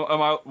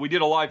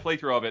did a live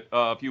playthrough of it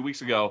a few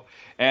weeks ago,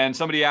 and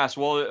somebody asked,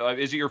 "Well,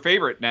 is it your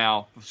favorite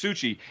now,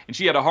 Suchi?" And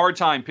she had a hard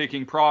time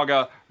picking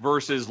Praga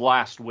versus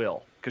Last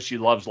Will because she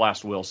loves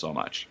Last Will so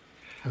much.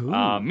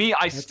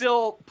 I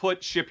still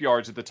put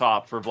Shipyards at the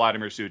top for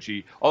Vladimir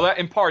Suchi. Although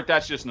in part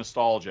that's just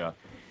nostalgia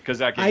because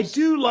that game. I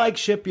do like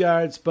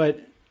Shipyards, but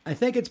I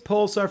think it's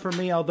Pulsar for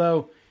me.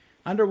 Although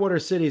Underwater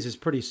Cities is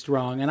pretty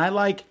strong, and I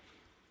like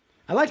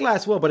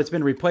Last Will, but it's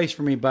been replaced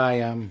for me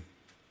by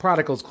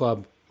Prodigal's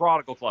Club.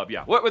 Prodigal Club,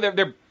 yeah.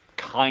 They're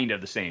kind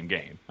of the same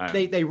game.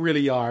 They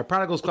really are.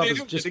 Prodigal's Club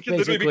is just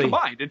basically be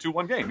combined into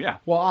one game, yeah.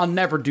 Well, I'll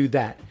never do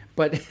that.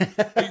 But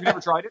you've never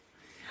tried it?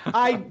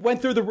 I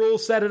went through the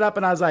rules, set it up,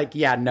 and I was like,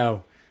 yeah,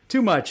 no.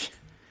 Too much.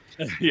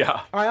 Yeah.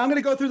 All right, I'm going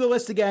to go through the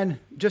list again.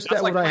 Just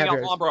that's what like I have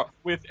here. Alhambra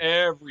with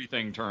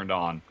everything turned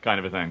on, kind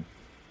of a thing.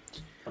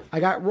 I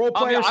got role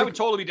players. I would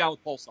totally be down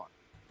with Pulsar.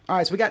 All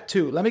right, so we got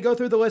 2. Let me go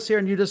through the list here,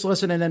 and you just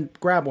listen and then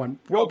grab one.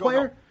 Role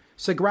player,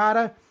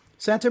 Sagrada,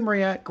 Santa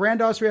Maria,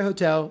 Grand Austria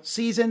Hotel,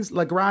 Seasons,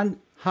 La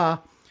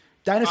Granja,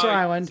 Dinosaur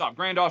Island. Stop.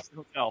 Grand Austria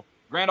Hotel.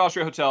 Grand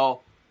Austria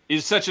Hotel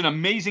is such an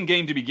amazing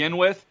game to begin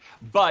with,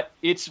 but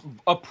its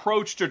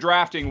approach to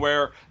drafting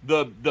where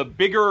the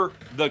bigger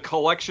the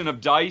collection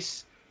of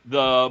dice,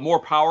 the more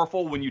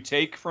powerful when you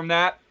take from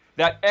that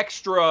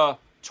extra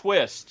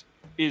twist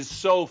is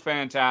so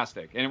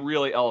fantastic, and it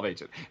really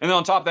elevates it. And then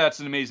on top of that, it's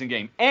an amazing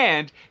game.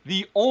 And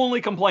the only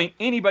complaint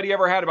anybody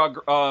ever had about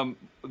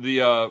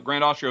the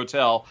Grand Austria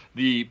Hotel,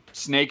 the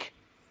snake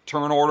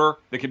turn order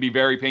that can be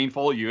very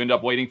painful. You end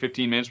up waiting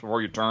 15 minutes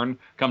before your turn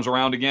comes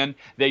around again.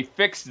 They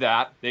fixed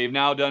that. They've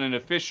now done an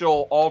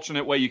official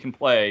alternate way you can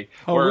play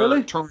where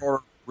really? Turn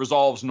order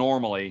resolves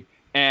normally,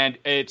 and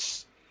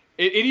it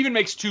even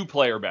makes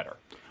 2-player better.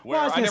 Well,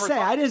 I was going to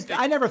say,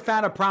 I never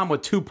found a problem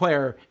with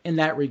 2-player in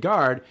that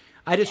regard.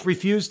 I just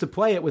refused to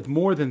play it with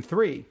more than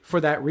 3 for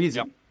that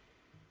reason. Yep.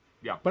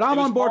 Yeah, but I'm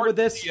on board with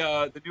this.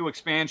 The new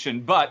expansion,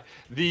 but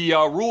the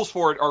rules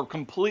for it are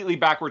completely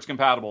backwards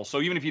compatible.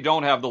 So even if you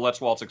don't have the Let's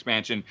Waltz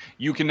expansion,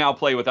 you can now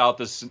play without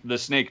the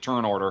snake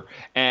turn order,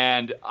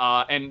 and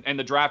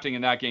the drafting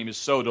in that game is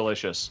so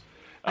delicious.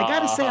 I got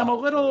to say, I'm a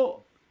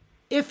little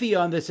iffy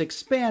on this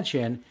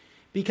expansion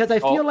because I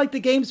feel like the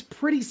game's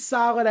pretty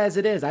solid as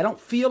it is. I don't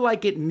feel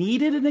like it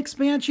needed an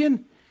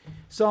expansion,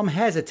 so I'm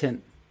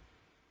hesitant.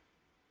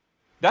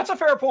 That's a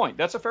fair point.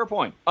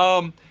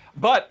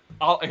 But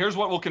here's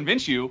what will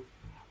convince you: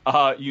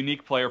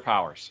 unique player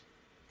powers.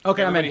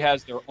 Okay, everybody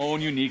has their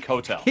own unique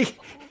hotel.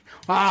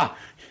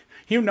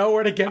 You know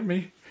where to get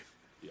me.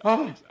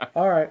 Oh,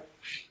 all right.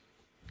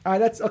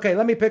 That's okay.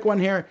 Let me pick one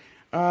here.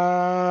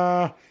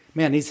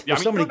 Man, there's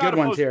so many good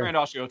ones here. Grand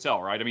Austria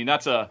Hotel, right? I mean,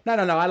 that's a no.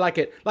 I like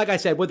it. Like I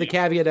said, with the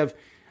caveat of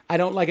I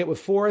don't like it with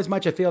 4 as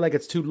much. I feel like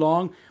it's too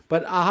long.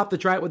 But I'll have to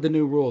try it with the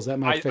new rules. That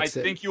might fix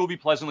it. I think you will be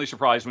pleasantly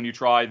surprised when you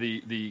try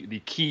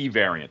the key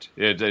variant.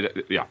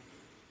 Yeah.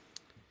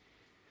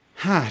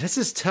 This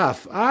is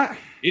tough.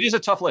 It is a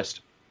tough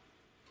list.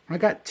 I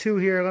got 2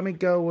 here. Let me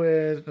go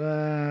with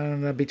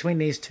between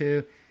these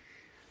 2.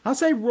 I'll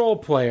say role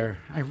player.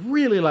 I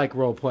really like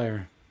role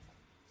player.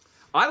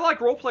 I like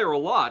role player a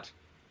lot.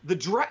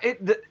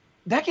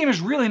 That game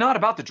is really not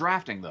about the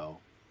drafting, though.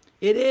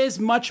 It is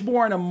much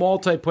more in a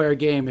multiplayer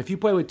game. If you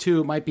play with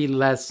 2, it might be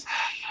less.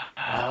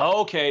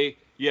 Okay,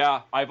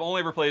 yeah. I've only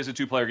ever played as a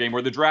 2-player game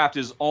where the draft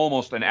is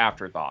almost an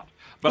afterthought.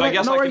 But I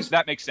guess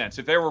that makes sense.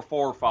 If there were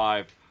 4 or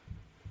 5,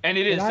 and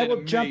it is. And I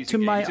will jump to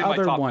my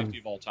other top one 50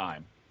 of all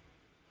time.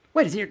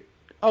 Wait, is it?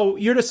 Oh,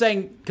 you're just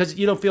saying because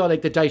you don't feel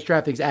like the dice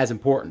drafting is as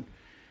important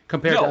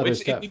compared to other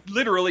stuff. It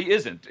literally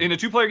isn't. In a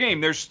 2-player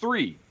game, there's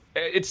 3.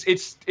 It's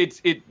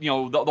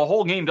the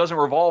whole game doesn't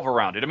revolve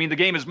around it. I mean, the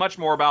game is much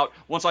more about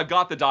once I've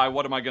got the die,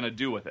 what am I going to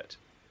do with it?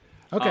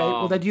 Okay,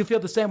 well then do you feel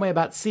the same way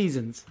about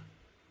seasons?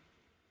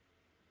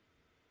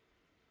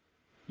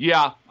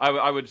 Yeah,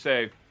 I would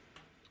say.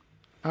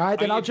 All right,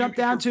 then I'll jump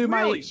down to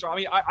my. So,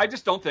 I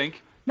just don't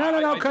think.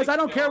 No, because I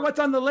don't care what's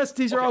on the list.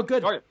 These are all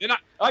good. Sorry,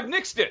 I've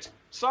nixed it.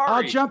 Sorry.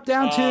 I'll jump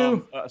down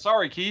to.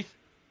 Sorry, Keith.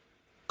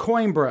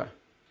 Coimbra.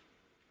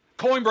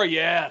 Coimbra,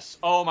 yes.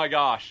 Oh my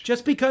gosh.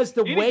 Just because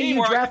the way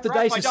you draft the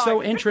dice is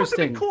so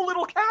interesting. Cool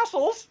little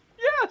castles.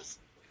 Yes.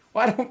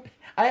 Well,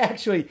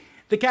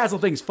 the castle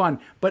thing's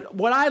fun, but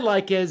what I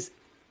like is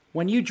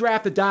when you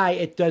draft a die,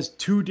 it does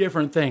 2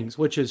 different things,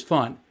 which is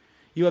fun.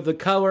 You have the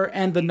color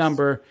and the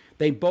number.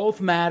 They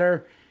both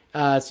matter.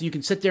 So you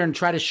can sit there and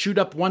try to shoot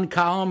up one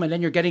column, and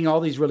then you're getting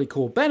all these really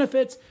cool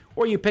benefits,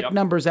 or you pick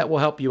numbers that will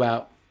help you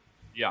out.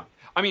 Yeah.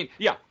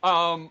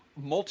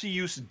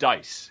 Multi-use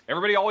dice.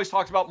 Everybody always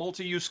talks about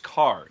multi-use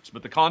cards,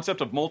 but the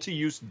concept of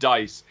multi-use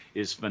dice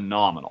is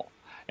phenomenal.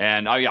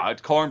 And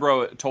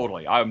Coimbra,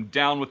 totally. I'm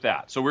down with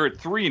that. So we're at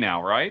 3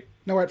 now, right?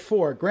 No, we're at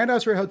 4. Grand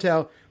Austria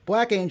Hotel,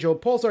 Black Angel,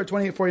 Pulsar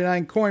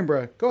 2849,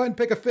 Coimbra. Go ahead and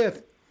pick a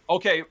 5th.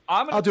 Okay,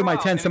 I'll do my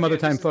 10 some other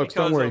time, folks.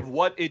 Don't worry. Because of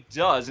what it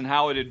does and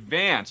how it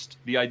advanced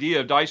the idea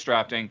of dice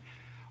drafting,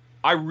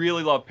 I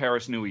really love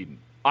Paris New Eden.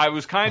 I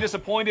was kind of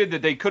disappointed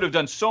that they could have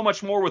done so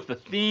much more with the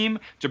theme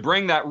to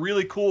bring that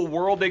really cool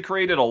world they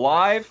created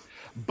alive.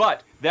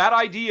 But that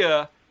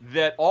idea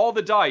that all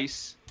the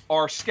dice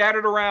are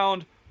scattered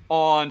around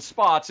on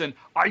spots and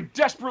I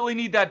desperately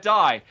need that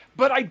die,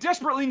 but I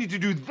desperately need to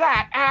do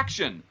that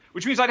action,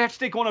 which means I'd have to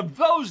take one of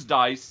those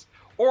dice,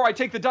 or I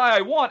take the die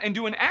I want and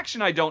do an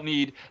action I don't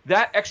need.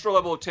 That extra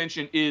level of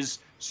tension is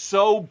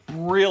so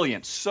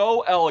brilliant,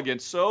 so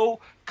elegant,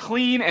 so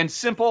clean and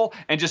simple,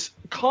 and just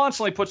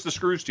constantly puts the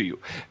screws to you.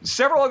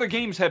 Several other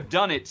games have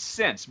done it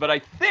since, but I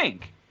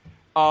think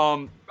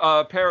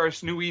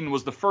Paris New Eden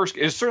was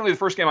certainly the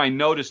first game I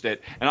noticed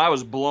it, and I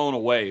was blown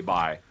away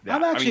by that.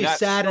 I'm actually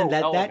saddened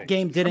that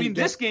game didn't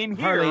this game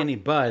hardly any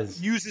buzz.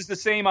 Uses the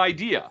same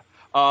idea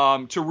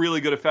to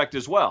really good effect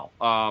as well.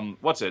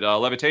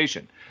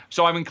 Levitation.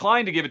 So I'm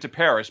inclined to give it to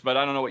Paris, but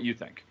I don't know what you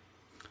think.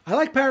 I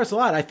like Paris a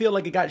lot. I feel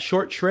like it got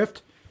short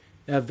shrift.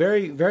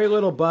 Very, very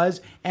little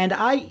buzz. And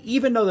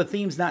even though the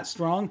theme's not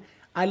strong,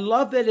 I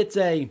love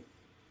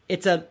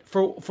that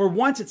for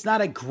once, it's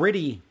not a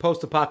gritty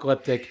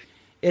post-apocalyptic.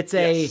 It's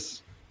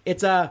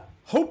a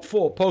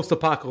hopeful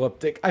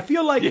post-apocalyptic. I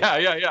feel like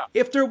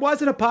if there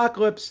was an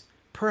apocalypse,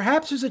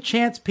 perhaps there's a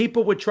chance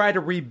people would try to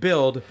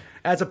rebuild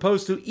as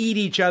opposed to eat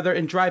each other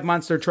and drive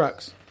monster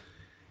trucks.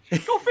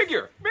 Go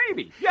figure.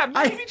 Maybe. Yeah,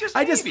 maybe.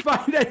 I just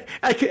find that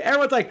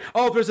everyone's like,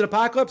 oh, if there's an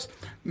apocalypse,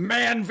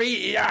 man,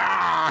 we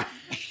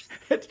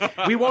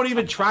won't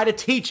even try to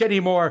teach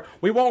anymore.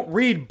 We won't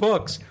read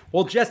books.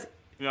 We'll just...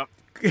 Yep.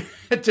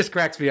 It just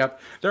cracks me up.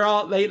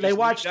 They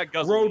watch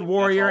Road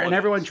Warrior, and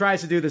everyone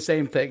tries to do the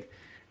same thing.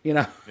 You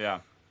know? Yeah.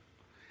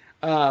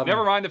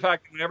 Never mind the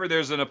fact that whenever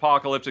there's an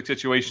apocalyptic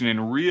situation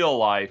in real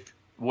life,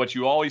 what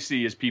you always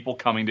see is people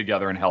coming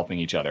together and helping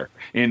each other,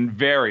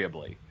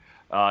 invariably.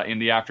 in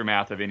the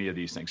aftermath of any of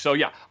these things. So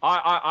yeah,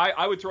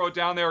 I would throw it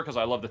down there because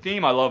I love the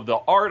theme, I love the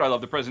art, I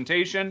love the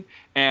presentation,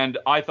 and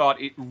I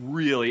thought it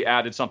really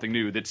added something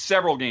new that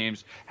several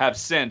games have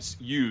since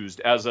used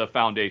as a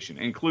foundation,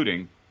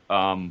 including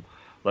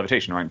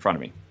Levitation right in front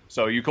of me.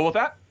 So you cool with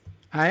that?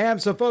 I am.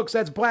 So folks,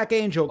 that's Black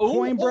Angel,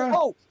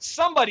 Coimbra.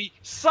 Somebody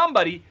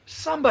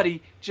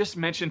just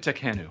mentioned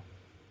Tekhenu.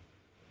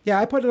 Yeah,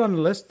 I put it on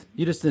the list.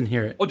 You just didn't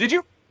hear it. Oh, did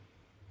you?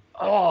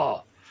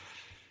 Oh.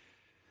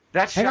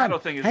 That shadow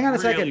thing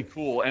is really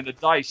cool, and the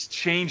dice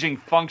changing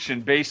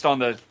function based on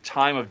the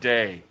time of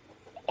day.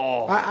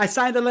 Oh. I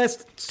signed the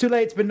list. It's too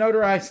late. It's been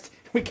notarized.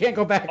 We can't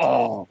go back.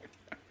 Oh.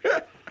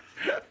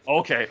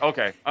 Okay.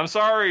 I'm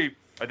sorry.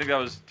 I think that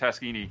was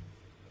Taskini.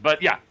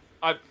 But yeah,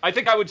 I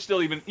think I would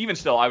still, even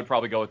still, I would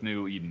probably go with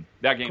New Eden.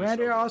 That game Grand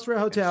is Air Austria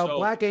Hotel,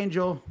 Black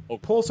Angel,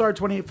 Pulsar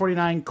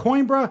 2849,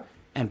 Coimbra,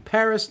 and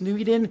Paris, New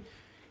Eden.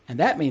 And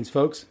that means,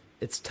 folks,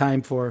 it's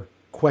time for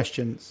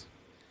questions.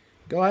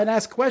 Go ahead and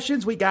ask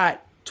questions. We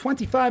got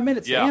 25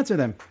 minutes to answer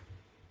them.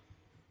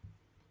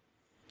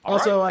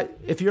 Also,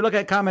 if you look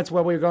at comments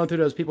while we were going through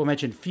those, people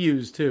mentioned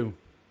Fuse, too.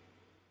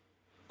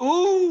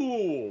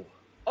 Ooh.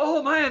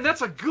 Oh, man,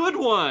 that's a good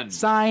one.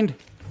 Signed.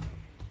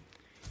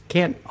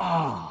 Can't.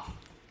 Oh.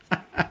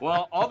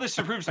 Well, all this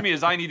proves to me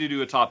is I need to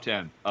do a top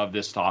 10 of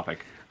this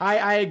topic.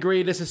 I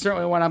agree. This is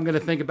certainly one I'm going to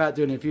think about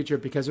doing in the future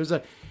because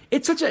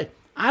it's such a,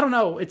 I don't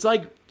know, it's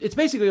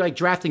basically like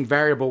drafting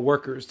variable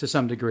workers to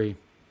some degree.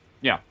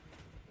 Yeah.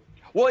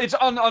 Well, it's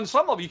on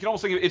some level, you can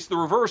almost think of it's the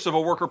reverse of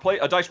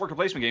a dice worker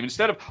placement game.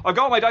 Instead of, I've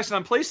got my dice and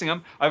I'm placing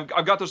them,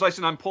 I've got those dice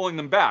and I'm pulling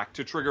them back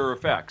to trigger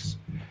effects.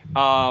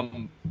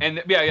 And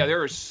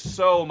there is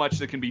so much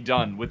that can be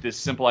done with this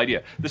simple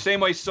idea. The same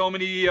way so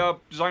many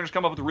designers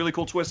come up with a really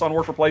cool twist on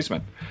worker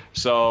placement.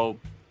 So,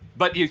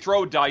 but you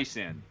throw dice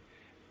in.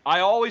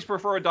 I always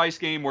prefer a dice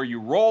game where you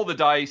roll the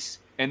dice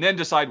and then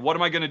decide what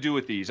am I going to do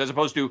with these, as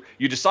opposed to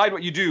you decide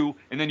what you do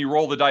and then you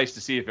roll the dice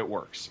to see if it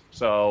works.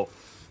 So,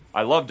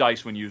 I love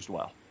dice when used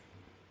well.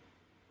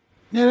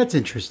 Yeah, that's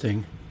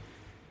interesting.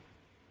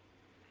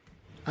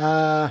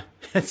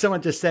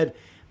 Someone just said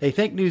they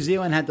think New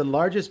Zealand had the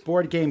largest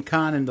board game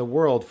con in the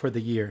world for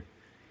the year.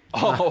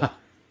 Oh.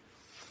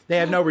 They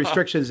have no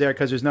restrictions there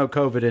because there's no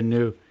COVID in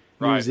New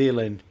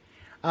Zealand.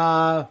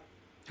 How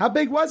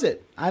big was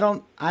it? I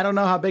don't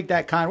know how big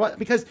that con was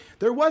because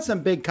there was some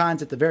big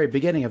cons at the very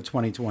beginning of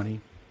 2020.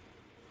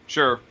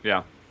 Sure,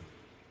 yeah.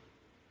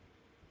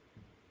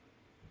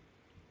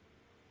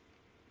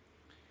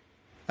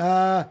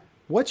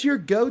 What's your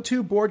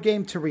go-to board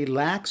game to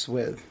relax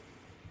with?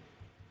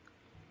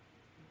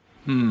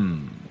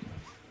 You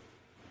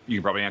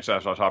can probably answer that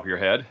off the top of your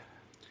head.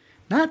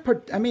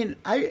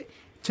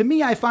 To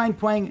me, I find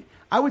playing,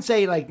 I would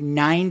say like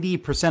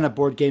 90% of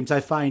board games I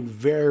find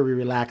very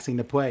relaxing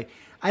to play.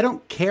 I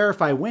don't care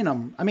if I win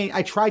them. I mean,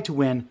 I try to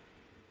win,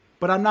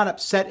 but I'm not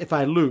upset if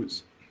I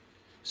lose.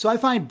 So I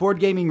find board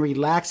gaming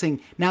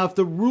relaxing. Now, if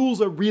the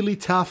rules are really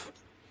tough,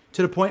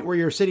 to the point where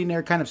you're sitting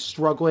there kind of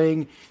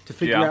struggling to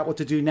figure out what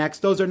to do next,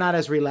 those are not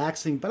as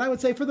relaxing. But I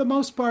would say for the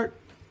most part,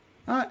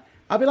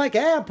 I'll be like,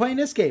 hey, I'm playing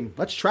this game.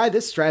 Let's try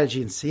this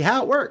strategy and see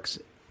how it works.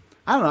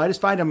 I don't know. I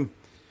just find them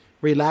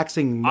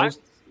relaxing most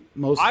of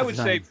the time. I would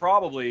say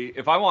probably,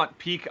 if I want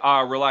peak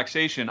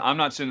relaxation, I'm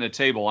not sitting at the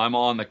table. I'm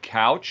on the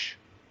couch.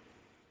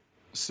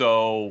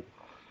 So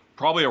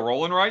probably a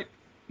roll and write.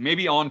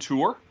 Maybe on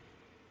tour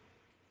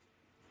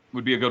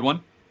would be a good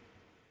one.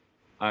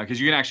 Because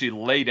you can actually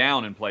lay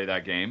down and play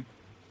that game.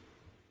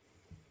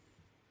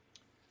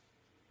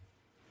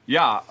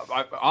 Yeah,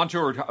 on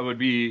tour would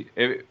be,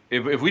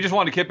 if we just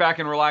wanted to kick back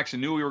and relax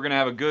and knew we were going to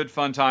have a good,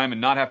 fun time and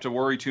not have to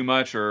worry too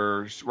much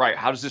or,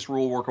 how does this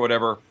rule work or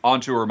whatever,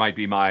 on tour might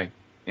be my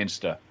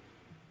Insta.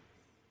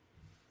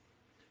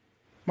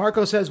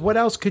 Marco says, what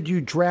else could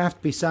you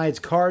draft besides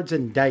cards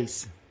and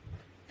dice?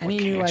 Any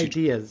new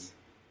ideas?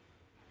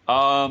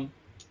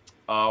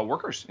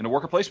 Workers, in a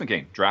worker placement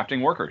game,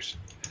 drafting workers.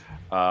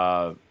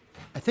 I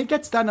think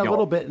that's done a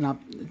little bit,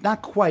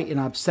 not quite an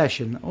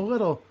obsession. A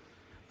little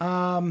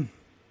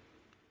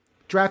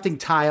drafting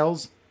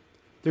tiles.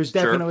 There's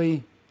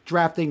definitely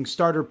drafting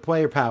starter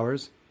player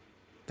powers.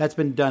 That's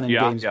been done in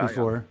games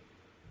before.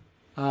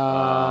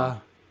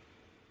 Drafting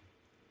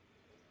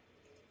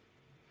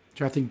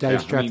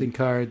dice, drafting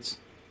cards.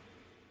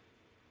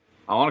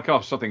 I want to come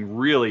up with something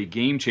really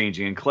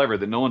game-changing and clever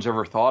that no one's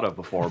ever thought of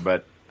before,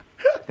 but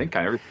I think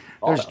kind of everything.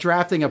 There's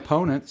drafting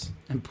opponents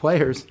and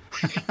players.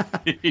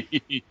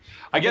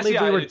 I guess, in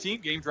a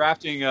team game,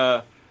 drafting...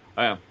 Yeah,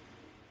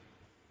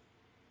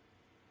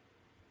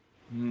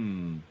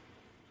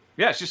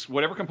 it's just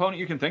whatever component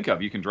you can think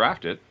of. You can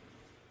draft it.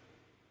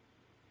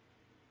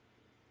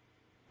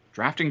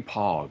 Drafting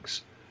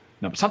pogs.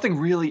 No, but something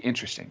really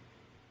interesting.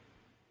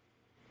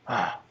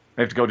 I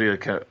have to go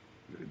to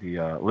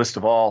the list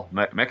of all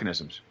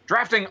mechanisms.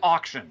 Drafting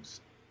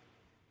auctions.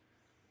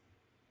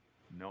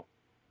 Nope.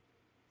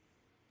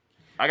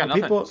 I got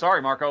nothing.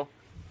 Sorry, Marco.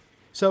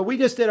 So we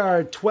just did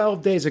our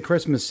 12 Days of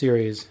Christmas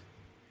series.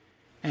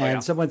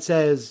 And someone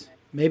says,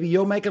 maybe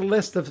you'll make a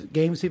list of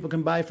games people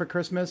can buy for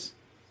Christmas.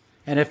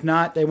 And if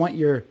not, they want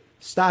your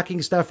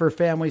stocking stuffer,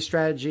 family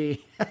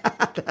strategy,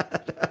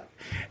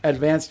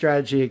 advanced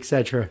strategy,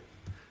 etc.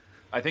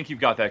 I think you've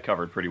got that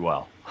covered pretty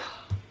well.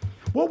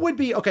 What would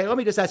be, okay, let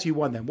me just ask you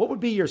one then. What would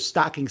be your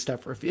stocking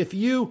stuffer? If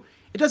you,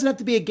 it doesn't have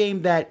to be a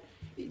game that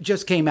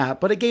just came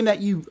out, but a game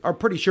that you are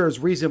pretty sure is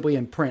reasonably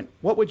in print.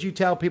 What would you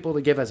tell people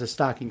to give as a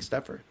stocking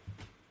stuffer?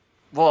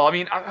 Well, I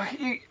mean,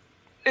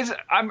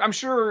 I'm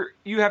sure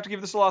you have to give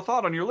this a lot of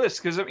thought on your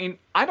list because, I mean,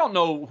 I don't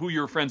know who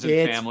your friends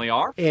and family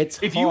are.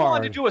 If you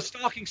wanted to do a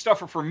stocking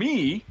stuffer for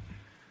me,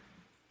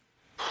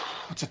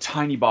 it's a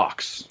tiny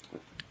box.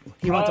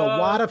 He wants a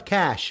wad of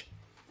cash.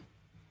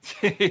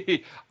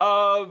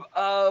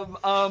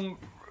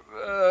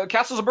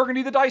 Castles of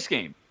Burgundy, the dice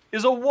game,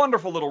 is a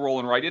wonderful little roll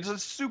and write. It's a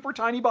super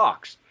tiny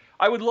box.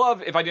 I would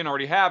love, if I didn't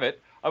already have it,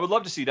 I would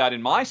love to see that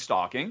in my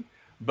stocking,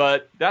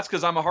 but that's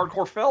because I'm a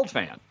hardcore Feld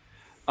fan.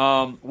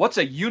 What's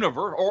a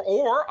universe?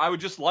 Or I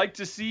would just like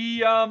to see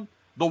the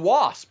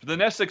Wasp, the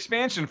NES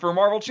expansion for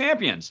Marvel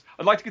Champions.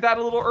 I'd like to get that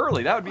a little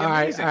early. That would be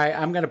amazing. All right,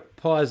 I'm going to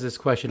pause this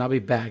question. I'll be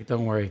back.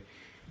 Don't worry.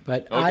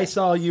 But okay. I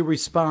saw you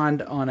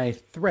respond on a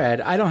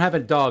thread. I don't have a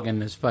dog in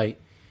this fight.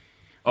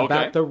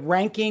 About the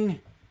ranking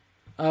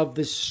of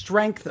the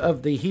strength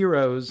of the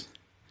heroes.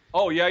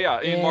 Oh, yeah.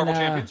 In Marvel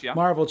Champions, yeah.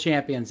 Marvel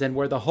Champions, and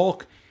where the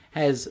Hulk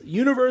has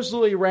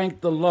universally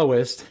ranked the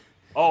lowest.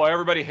 Oh,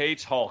 everybody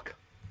hates Hulk.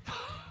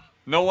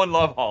 No one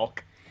loves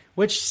Hulk.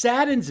 Which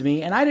saddens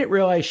me, and I didn't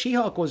realize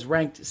She-Hulk was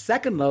ranked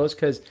second lowest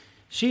because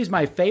she's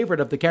my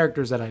favorite of the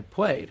characters that I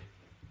played.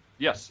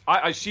 Yes,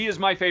 she is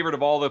my favorite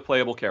of all the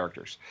playable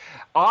characters.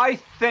 I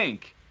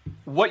think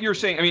what you're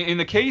saying, I mean, in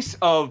the case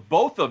of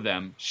both of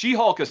them,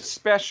 She-Hulk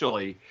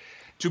especially,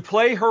 to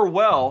play her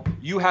well,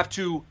 you have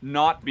to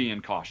not be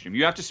in costume.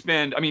 You have to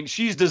spend, I mean,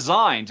 she's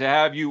designed to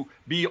have you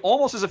be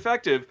almost as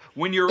effective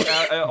when you're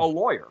a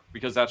lawyer,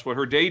 because that's what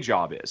her day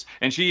job is.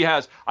 And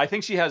I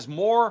think she has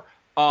more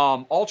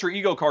alter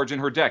ego cards in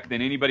her deck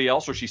than anybody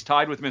else, or she's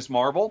tied with Ms.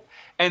 Marvel.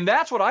 And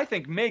that's what I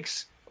think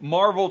makes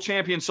Marvel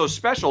Champions so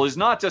special, is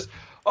not just,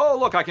 oh,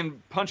 look, I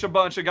can punch a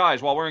bunch of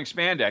guys while wearing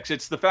spandex.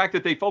 It's the fact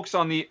that they focus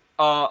on the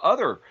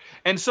other.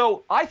 And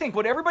so I think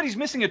what everybody's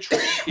missing a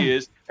trick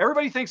is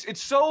everybody thinks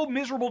it's so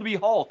miserable to be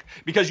Hulk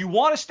because you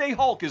want to stay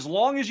Hulk as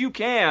long as you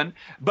can,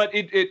 but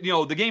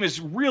the game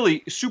is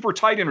really super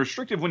tight and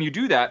restrictive when you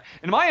do that.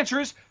 And my answer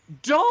is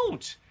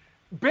don't.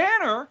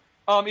 Banner,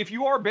 if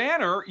you are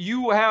Banner,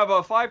 you have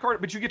a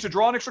 5-card, but you get to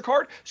draw an extra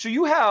card. So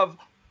you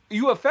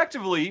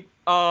effectively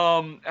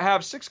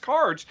have 6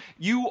 cards.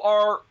 You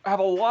have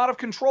a lot of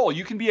control.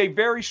 You can be a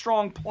very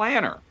strong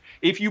planner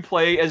if you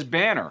play as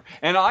Banner.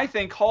 And I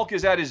think Hulk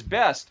is at his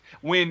best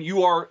when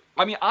you are,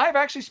 I mean, I've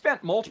actually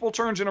spent multiple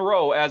turns in a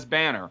row as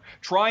Banner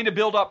trying to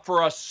build up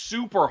for a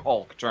super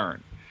Hulk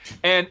turn.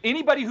 And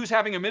anybody who's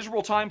having a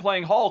miserable time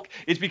playing Hulk,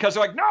 it's because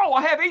they're like, no,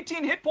 I have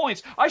 18 hit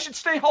points. I should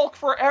stay Hulk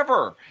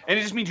forever. And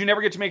it just means you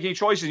never get to make any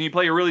choices and you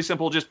play a really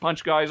simple, just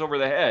punch guys over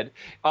the head.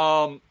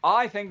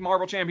 I think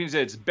Marvel Champions is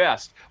at its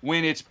best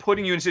when it's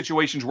putting you in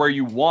situations where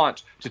you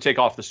want to take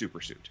off the super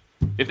suit.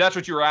 If that's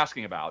what you were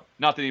asking about.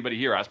 Not that anybody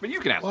here asked, but you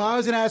can ask. Well, I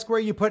was going to ask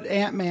where you put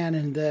Ant-Man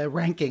in the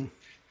ranking.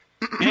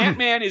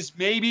 Ant-Man has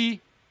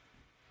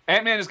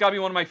got to be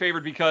one of my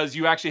favorite because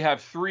you actually have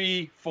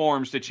 3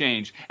 forms to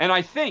change. And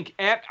I think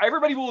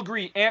everybody will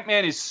agree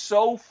Ant-Man is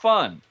so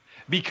fun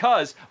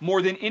because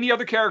more than any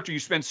other character, you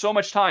spend so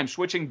much time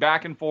switching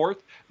back and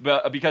forth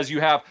because you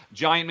have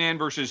Giant Man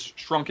versus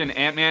Shrunken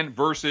Ant-Man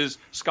versus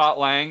Scott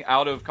Lang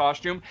out of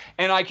costume.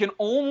 And I can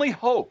only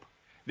hope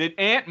that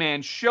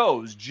Ant-Man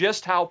shows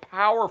just how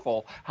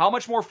powerful, how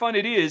much more fun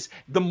it is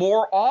the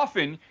more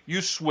often you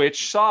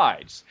switch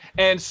sides.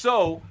 And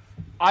so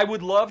I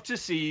would love to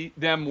see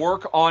them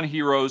work on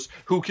heroes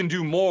who can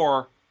do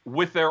more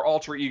with their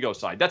alter ego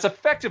side. That's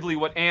effectively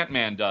what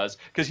Ant-Man does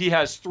because he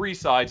has 3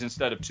 sides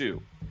instead of 2.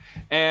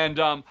 And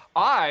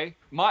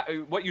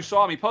what you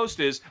saw me post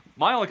is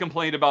my only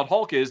complaint about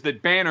Hulk is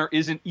that Banner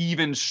isn't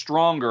even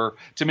stronger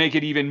to make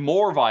it even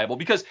more viable.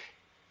 Because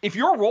if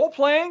you're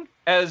role-playing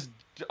as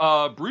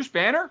Bruce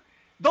Banner,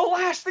 the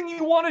last thing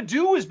you want to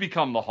do is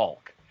become the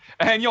Hulk.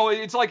 And,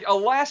 it's like a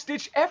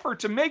last-ditch effort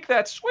to make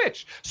that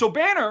switch. So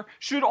Banner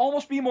should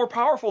almost be more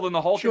powerful than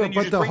the Hulk. Sure,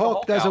 but the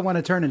Hulk doesn't want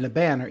to turn into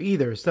Banner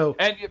either. So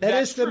that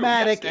is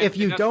thematic if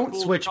you don't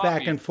switch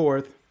back and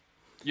forth.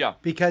 Yeah.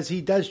 Because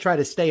he does try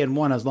to stay in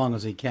one as long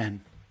as he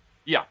can.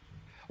 Yeah.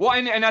 Well,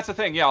 and that's the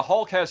thing. Yeah,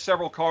 Hulk has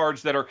several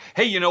cards that are,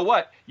 hey, you know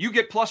what? You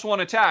get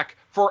 +1 attack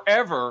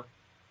forever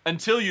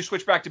until you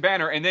switch back to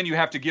Banner, and then you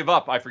have to give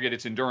up. I forget,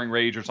 it's Enduring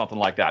Rage or something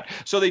like that.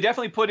 So they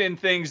definitely put in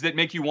things that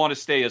make you want to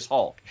stay as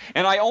Hulk.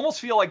 And I almost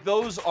feel like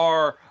those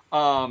are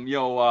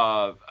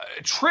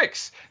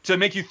tricks to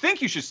make you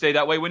think you should stay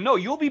that way, when no,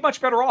 you'll be much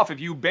better off if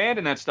you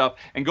abandon that stuff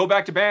and go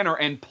back to Banner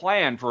and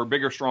plan for a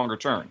bigger, stronger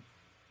turn.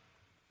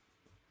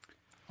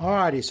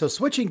 Alrighty, so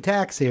switching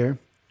tacks here.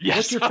 Yes.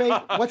 What's your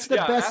favorite? What's the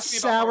best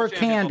sour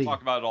candy? We'll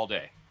talk about it all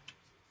day.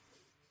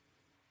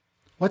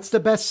 What's the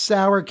best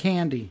sour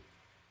candy?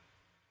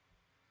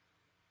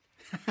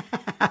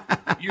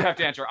 You have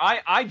to answer.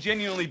 I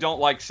genuinely don't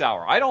like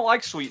sour. I don't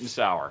like sweet and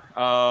sour.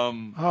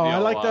 I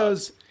like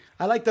those.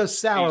 I like those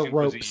sour Asian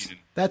ropes. cuisine.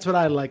 That's what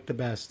I like the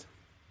best.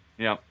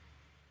 Yeah,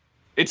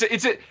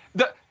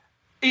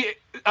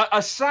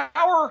 a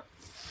sour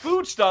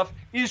food stuff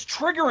is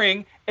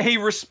triggering a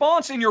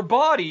response in your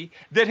body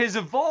that has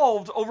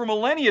evolved over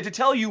millennia to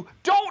tell you,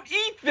 don't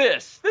eat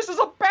this. This is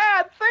a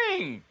bad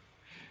thing.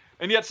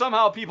 And yet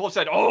somehow people have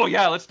said, oh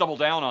yeah, let's double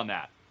down on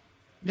that.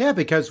 Yeah,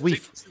 because we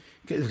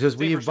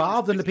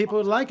evolved into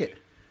people who like it.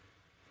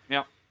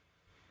 Yeah.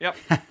 Yep.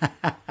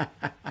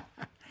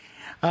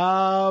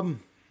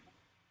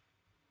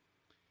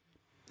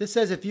 This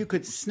says if you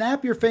could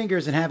snap your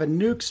fingers and have a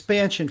new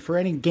expansion for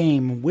any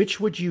game, which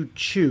would you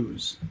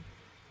choose?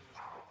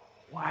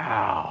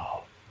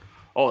 Wow.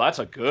 Oh, that's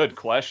a good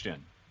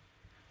question.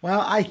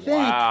 Well, I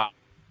think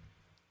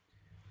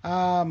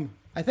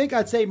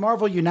I'd say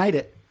Marvel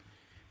United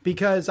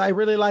because I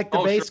really like the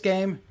base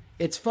game.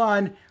 It's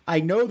fun. I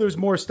know there's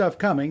more stuff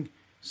coming.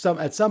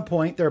 At some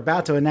point they're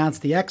about to announce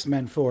the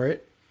X-Men for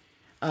it.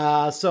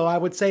 So I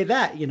would say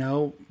that,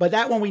 but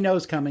that one we know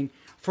is coming.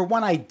 For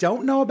one I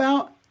don't know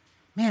about,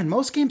 man,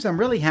 most games I'm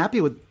really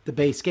happy with the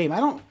base game. I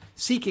don't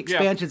seek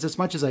expansions as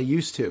much as I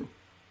used to.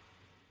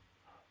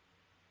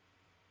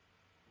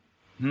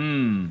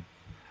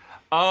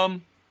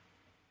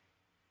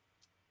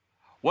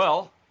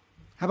 Well,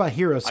 how about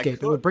HeroScape?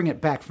 It would bring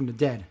it back from the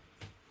dead.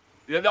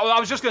 Yeah, I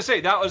was just going to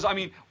say, that was,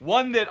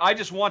 one that I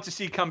just want to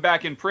see come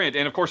back in print.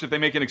 And, of course, if they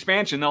make an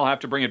expansion, they'll have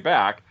to bring it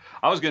back.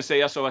 I was going to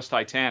say SOS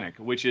Titanic,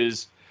 which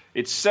is,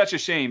 it's such a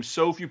shame.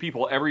 So few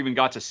people ever even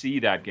got to see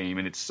that game,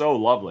 and it's so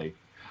lovely.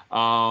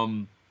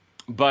 But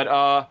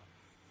I'm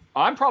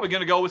probably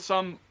going to go with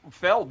some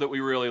Feld that we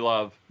really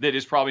love that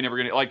is probably never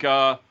going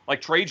to,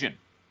 like Trajan.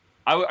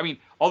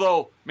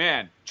 Although,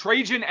 man,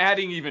 Trajan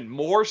adding even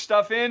more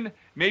stuff in,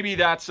 maybe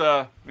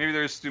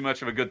there's too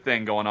much of a good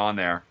thing going on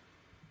there.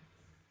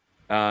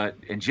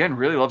 And Jen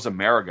really loves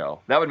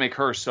Amerigo. That would make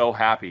her so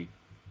happy.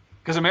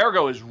 Because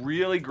Amerigo is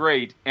really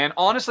great. And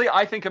honestly,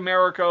 I think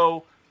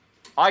Amerigo,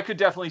 I could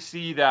definitely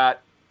see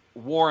that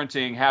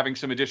warranting having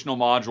some additional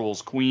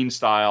modules, Queen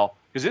style.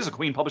 Because it is a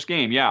Queen published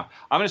game, yeah.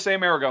 I'm going to say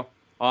Amerigo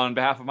on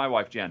behalf of my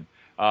wife, Jen.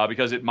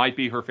 Because it might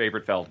be her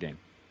favorite Feld game.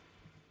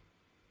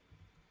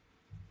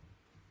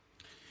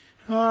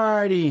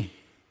 Alrighty.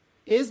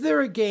 Is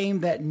there a game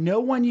that no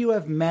one you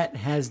have met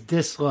has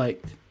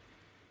disliked?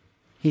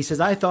 He says,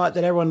 I thought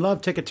that everyone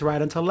loved Ticket to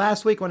Ride until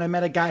last week when I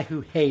met a guy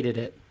who hated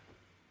it.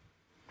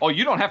 Oh,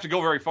 you don't have to go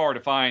very far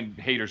to find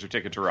haters of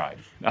Ticket to Ride.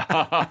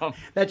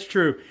 That's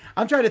true.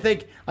 I'm trying to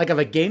think of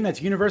a game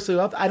that's universally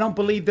loved. I don't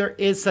believe there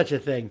is such a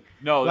thing.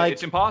 No,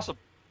 it's impossible.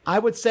 I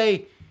would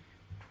say,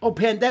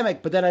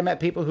 Pandemic, but then I met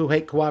people who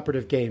hate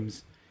cooperative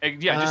games.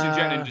 Yeah, just in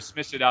general, and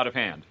dismiss it out of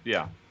hand.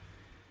 Yeah.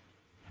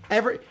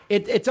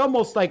 It's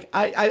almost like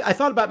I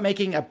thought about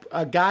making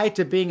a guide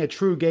to being a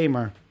true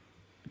gamer,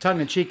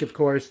 tongue in cheek, of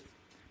course,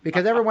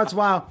 because every once in a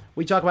while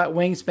we talk about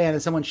Wingspan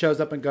and someone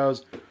shows up and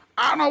goes,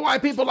 I don't know why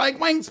people like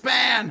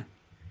Wingspan,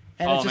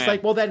 and it's just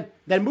like, well, then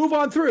move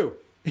on through,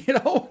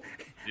 Yep.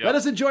 Let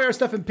us enjoy our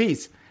stuff in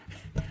peace.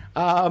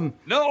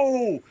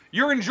 No,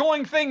 you're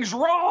enjoying things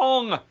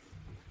wrong.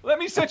 Let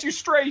me set you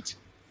straight.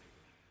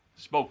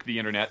 Spoke the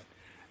internet.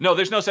 No,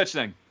 there's no such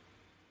thing.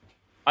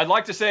 I'd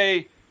like to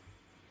say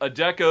a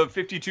deck of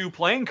 52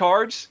 playing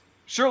cards.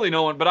 Surely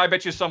no one, but I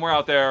bet you somewhere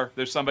out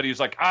there's somebody who's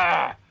like,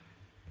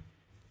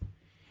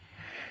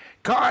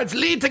 cards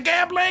lead to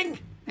gambling,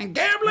 and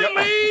gambling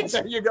leads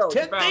there you go. to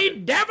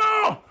the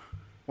devil.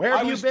 Where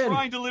have you been? I was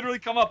trying to literally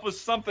come up with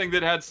something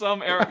that had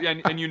some error,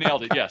 and you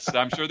nailed it. Yes,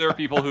 I'm sure there are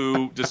people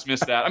who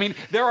dismiss that.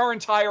 There are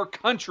entire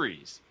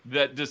countries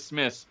that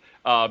dismiss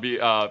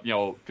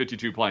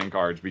 52 playing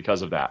cards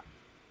because of that.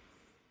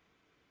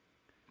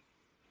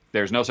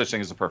 There's no such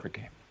thing as a perfect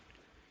game.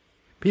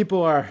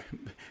 People are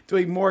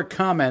doing more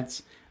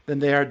comments than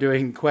they are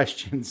doing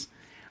questions.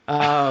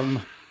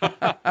 What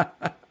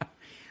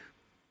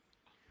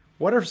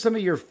are some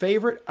of your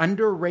favorite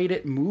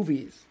underrated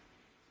movies?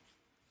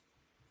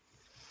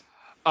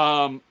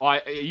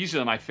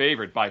 Usually my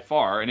favorite by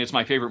far, and it's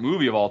my favorite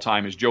movie of all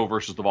time, is Joe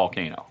versus the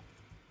Volcano.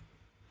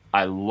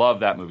 I love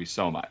that movie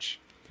so much.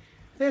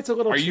 It's a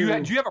little. Do you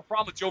have a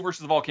problem with Joe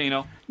versus the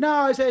Volcano? No,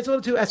 I say it's a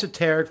little too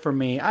esoteric for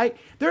me.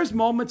 There's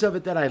moments of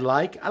it that I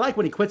like. I like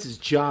when he quits his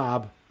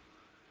job.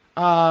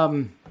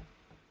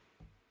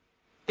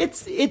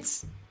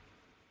 It's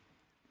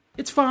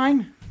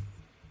fine.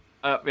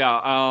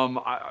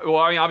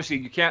 Obviously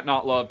you can't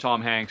not love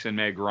Tom Hanks and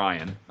Meg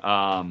Ryan.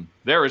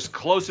 They're as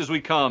close as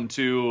we come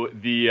to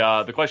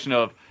the question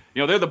of,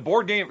 they're the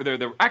board game, they're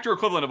the actor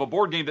equivalent of a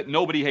board game that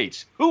nobody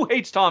hates. Who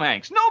hates Tom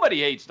Hanks?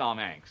 Nobody hates Tom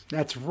Hanks.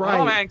 That's right.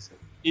 Tom Hanks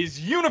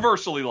is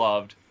universally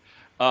loved.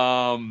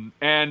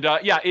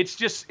 It's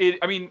just,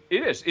 it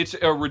is. It's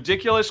a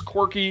ridiculous,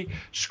 quirky,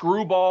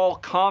 screwball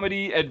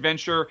comedy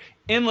adventure,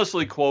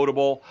 endlessly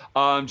quotable.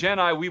 Jen and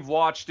I, we've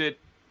watched it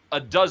a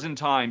dozen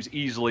times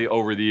easily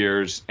over the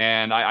years,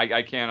 and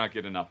I cannot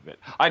get enough of it.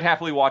 I'd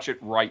happily watch it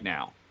right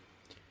now.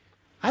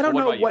 I don't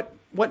What know about you?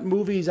 what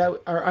movies are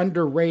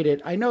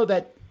underrated. I know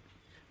that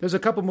there's a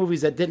couple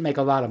movies that didn't make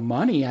a lot of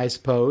money, I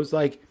suppose.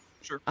 Like,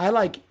 Sure. I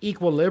like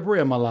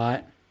Equilibrium a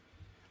lot.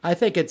 I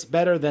think it's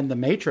better than The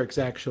Matrix,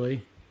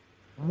 actually.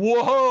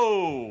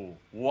 Whoa!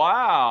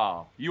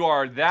 Wow! You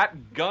are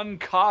that gun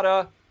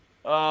kata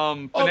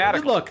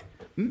fanatical. Oh, look,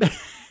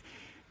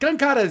 gun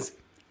kata's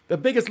the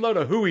biggest load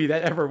of hooey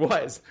that ever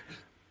was.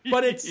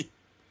 But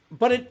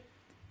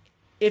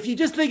if you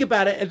just think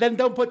about it and then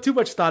don't put too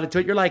much thought into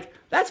it, you're like,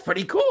 that's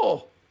pretty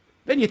cool.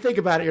 Then you think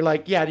about it, you're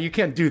like, yeah, you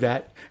can't do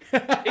that.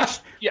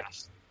 Yes.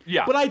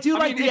 Yeah. But I do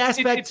like the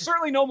aspect. It's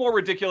certainly no more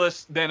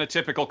ridiculous than a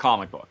typical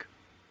comic book.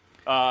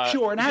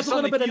 Sure, and it has a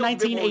little bit of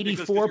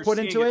 1984 put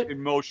into it.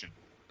 Emotion.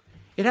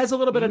 It has a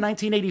little bit of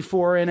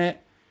 1984 in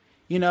it,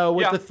 you know,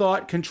 with the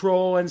thought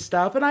control and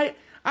stuff. And I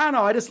don't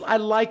know, I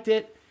liked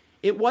it.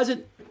 It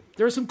wasn't,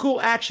 there was some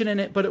cool action in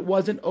it, but it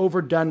wasn't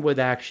overdone with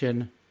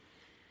action.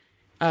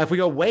 If we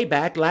go way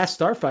back, Last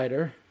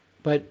Starfighter,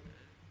 but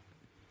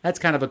that's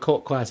kind of a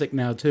cult classic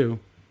now too.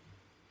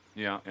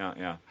 Yeah.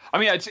 I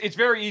mean, it's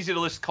very easy to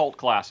list cult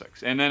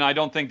classics, and then I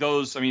don't think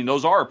those. I mean,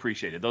 those are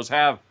appreciated. Those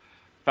have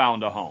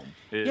found a home.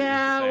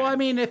 Yeah, well, I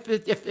mean,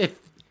 if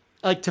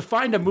like to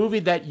find a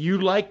movie that you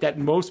like that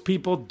most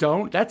people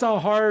don't, that's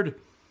like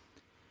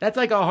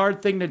a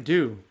hard thing to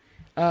do.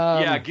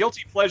 Yeah,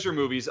 guilty pleasure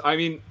movies. I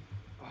mean,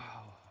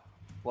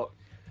 well,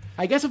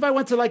 I guess if I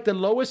went to like the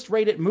lowest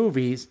rated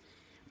movies,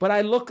 but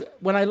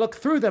when I look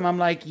through them, I'm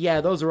like,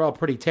 yeah, those are all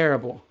pretty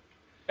terrible.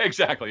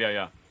 exactly.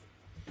 Yeah.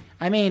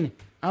 I mean,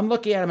 I'm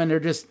looking at them and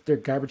they're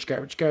garbage.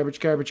 I'm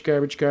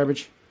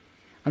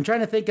trying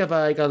to think of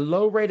like a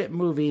low rated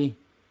movie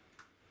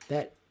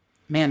that,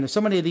 man, there's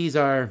so many of these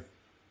are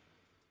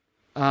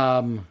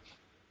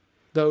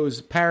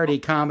those parody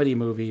comedy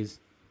movies.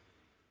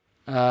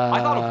 I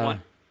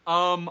thought of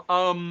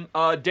one.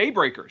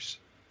 Daybreakers,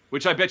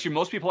 which I bet you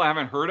most people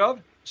haven't heard of,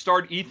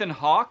 starred Ethan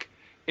Hawke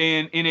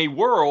in a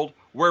world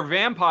where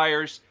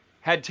vampires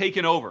had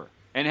taken over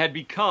and had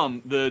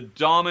become the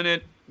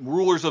dominant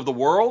rulers of the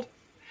world.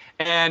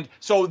 And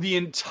so the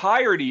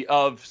entirety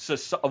of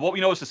what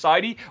we know as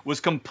society was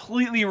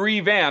completely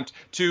revamped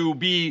to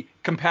be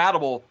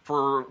compatible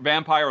for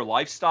vampire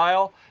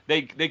lifestyle.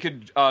 They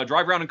could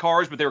drive around in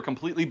cars, but they were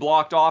completely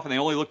blocked off, and they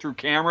only looked through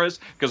cameras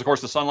because, of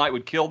course, the sunlight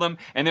would kill them.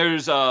 And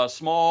there's a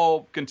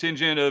small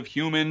contingent of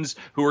humans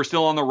who are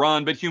still on the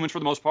run, but humans for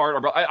the most part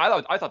are.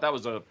 I thought that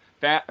was a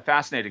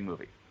fascinating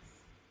movie.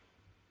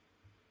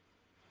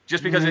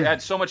 Just because it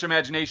had so much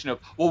imagination of,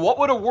 well, what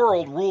would a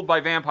world ruled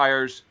by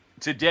vampires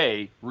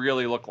today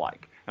really look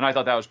like? And I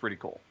thought that was pretty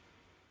cool.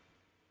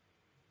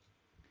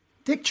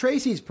 Dick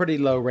Tracy's pretty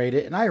low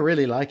rated, and I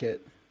really like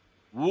it.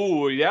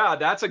 Ooh, yeah,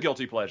 that's a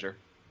guilty pleasure.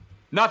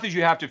 Not that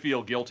you have to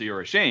feel guilty or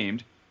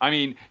ashamed. I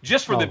mean,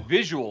 just for the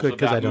visuals of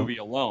that movie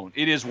alone,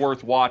 it is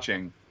worth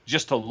watching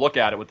just to look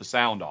at it with the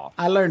sound off.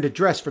 I learned to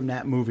dress from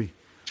that movie.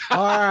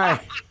 All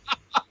right.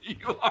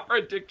 You are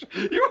a Dick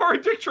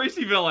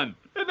Tracy villain.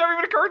 It never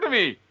even occurred to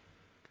me.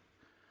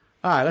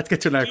 All right, let's get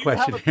to another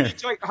question here.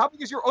 How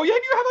big is your? Oh yeah,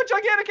 you have a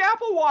gigantic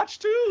Apple Watch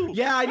too.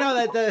 Yeah, I know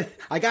that.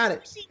 I got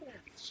it.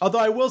 Although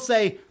I will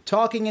say,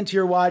 talking into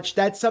your watch,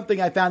 that's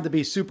something I found to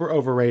be super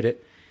overrated.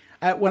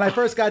 When I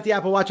first got the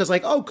Apple Watch, I was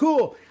like, "Oh,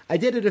 cool!" I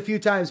did it a few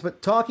times,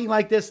 but talking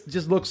like this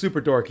just looks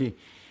super dorky,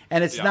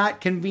 and it's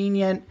not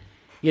convenient.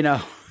 You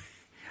know,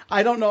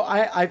 I don't know.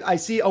 I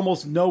see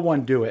almost no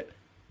one do it.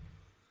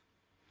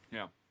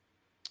 Yeah.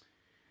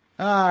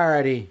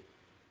 Alrighty.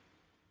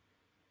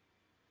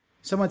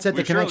 Someone said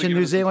the convention in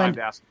New Zealand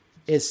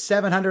is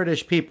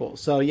 700-ish people.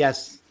 So,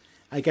 yes,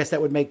 I guess that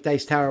would make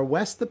Dice Tower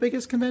West the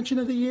biggest convention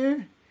of the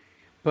year.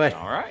 But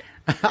all right,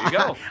 there you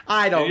go.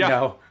 I don't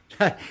know.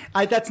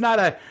 That's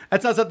not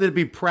something to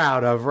be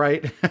proud of,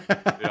 right?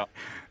 Yeah.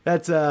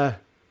 That's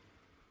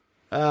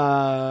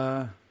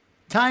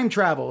time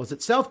travel. Is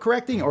it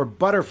self-correcting or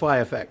butterfly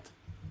effect?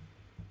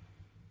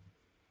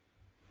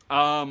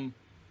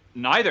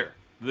 Neither.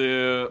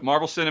 The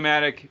Marvel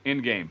Cinematic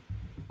Endgame.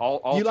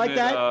 You like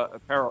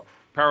that?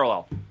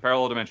 Parallel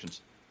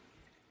dimensions.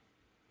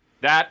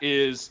 That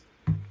is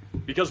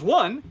because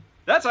one,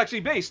 that's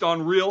actually based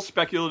on real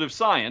speculative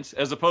science,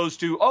 as opposed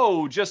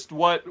to just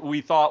what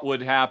we thought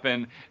would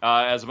happen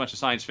as a bunch of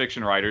science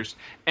fiction writers.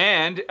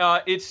 And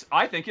I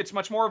think it's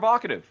much more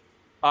evocative.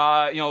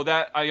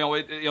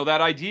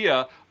 That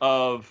idea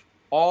of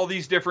all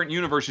these different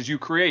universes you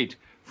create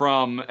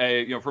from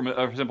a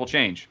simple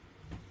change.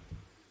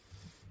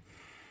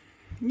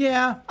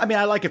 Yeah, I mean,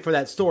 I like it for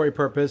that story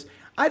purpose.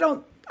 I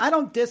don't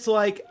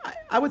dislike.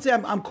 I would say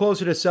I'm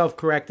closer to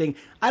self-correcting.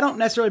 I don't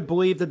necessarily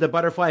believe that the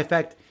butterfly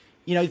effect.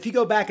 You know, if you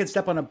go back and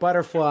step on a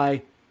butterfly,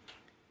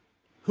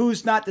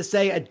 who's not to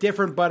say a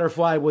different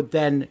butterfly would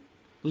then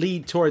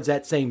lead towards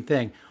that same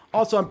thing?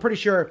 Also, I'm pretty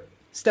sure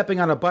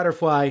stepping on a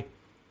butterfly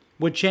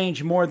would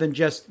change more than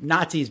just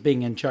Nazis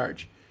being in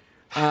charge.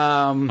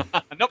 Nope,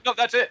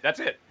 that's it.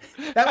 That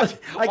was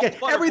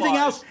everything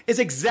else is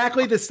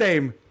exactly the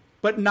same,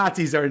 but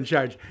Nazis are in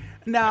charge.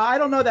 Now, I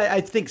don't know that I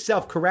think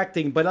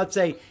self-correcting, but let's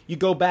say you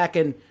go back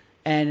and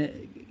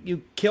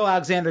you kill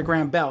Alexander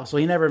Graham Bell, so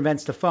he never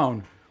invents the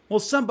phone. Well,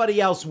 somebody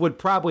else would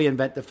probably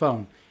invent the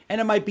phone. And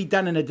it might be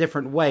done in a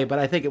different way, but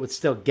I think it would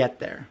still get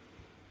there.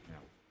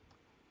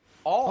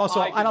 Also,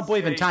 I don't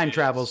believe in time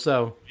travel,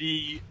 so...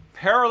 The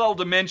parallel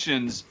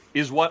dimensions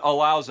is what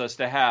allows us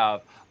to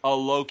have a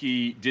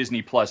Loki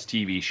Disney Plus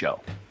TV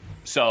show.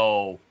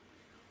 So...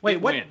 Wait,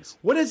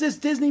 what is this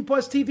Disney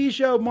Plus TV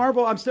show,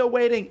 Marvel? I'm still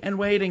waiting and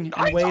waiting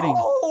and waiting.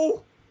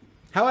 Know.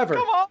 However,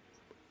 Come on.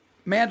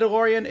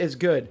 Mandalorian is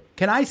good.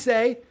 Can I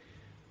say,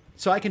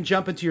 so I can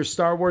jump into your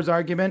Star Wars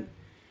argument,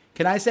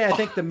 can I say I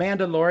think The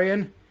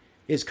Mandalorian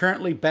is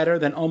currently better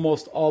than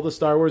almost all the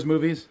Star Wars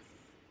movies?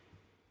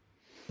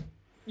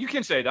 You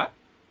can say that.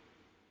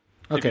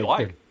 Okay, if you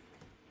like. good.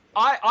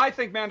 I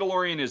think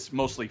Mandalorian is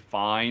mostly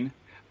fine.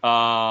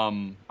 I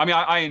mean,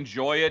 I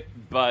enjoy it,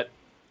 but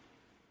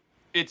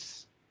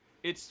it's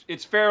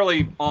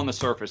fairly on the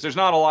surface. There's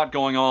not a lot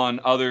going on.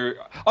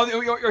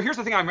 Here's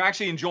the thing I'm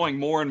actually enjoying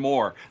more and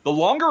more. The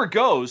longer it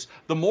goes,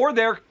 the more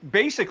they're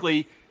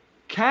basically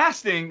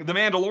casting the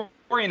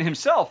Mandalorian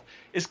himself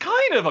is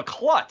kind of a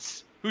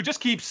klutz who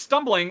just keeps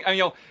stumbling.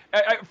 And,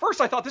 at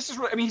first I thought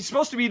he's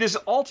supposed to be this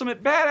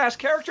ultimate badass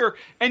character,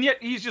 and yet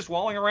he's just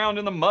walling around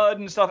in the mud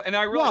and stuff. And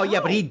I really Well,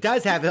 yeah, but he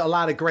does have a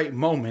lot of great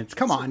moments.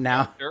 Come on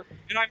now.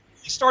 And I'm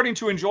starting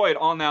to enjoy it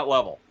on that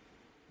level.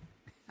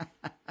 All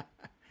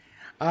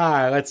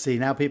right, let's see.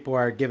 Now people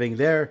are giving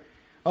their...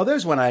 Oh,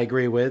 there's one I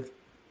agree with.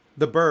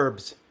 The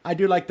Burbs. I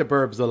do like The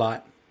Burbs a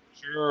lot.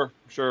 Sure.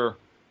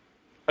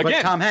 But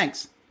Again, Tom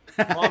Hanks.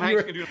 Tom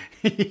Hanks can do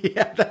it.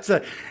 Yeah, that's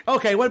a...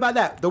 Okay, what about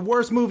that? The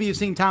worst movie you've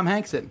seen Tom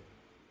Hanks in?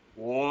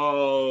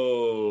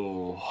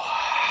 Whoa.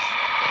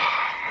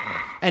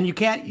 And you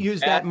can't use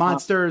that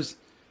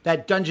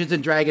that Dungeons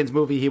and Dragons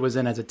movie he was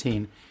in as a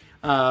teen.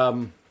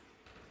 I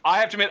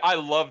have to admit, I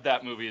loved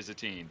that movie as a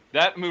teen.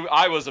 That movie,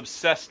 I was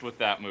obsessed with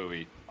that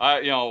movie.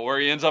 Where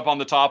he ends up on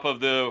the top of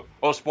the...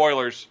 Oh,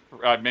 spoilers.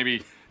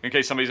 Maybe in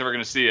case somebody's ever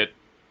going to see it.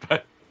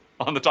 But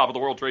on the top of the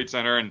World Trade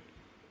Center. And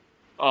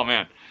oh,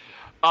 man.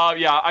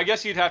 Yeah, I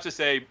guess you'd have to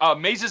say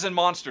Mazes and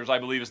Monsters, I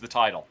believe, is the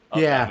title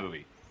of that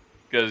movie.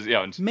 Because,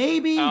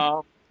 Maybe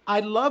I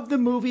love the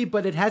movie,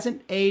 but it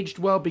hasn't aged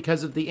well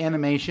because of the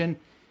animation.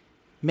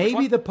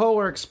 Maybe The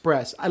Polar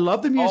Express. I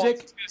love the music.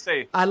 I was gonna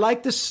say. I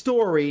like the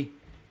story,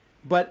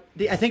 but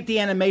I think the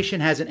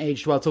animation hasn't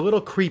aged well. It's a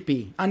little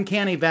creepy.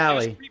 Uncanny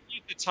Valley. It was creepy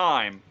at the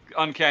time,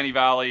 Uncanny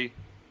Valley,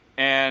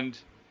 and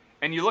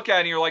you look at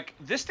it and you're like,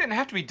 this didn't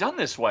have to be done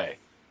this way.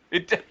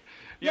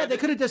 Yeah, they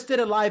could have just did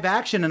a live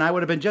action, and I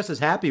would have been just as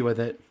happy with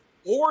it.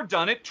 Or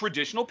done it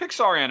traditional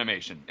Pixar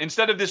animation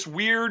instead of this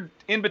weird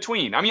in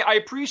between. I mean, I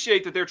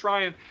appreciate that they're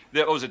trying.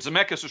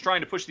 Zemeckis was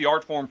trying to push the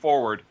art form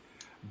forward,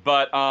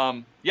 but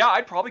yeah,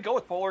 I'd probably go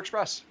with Polar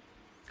Express.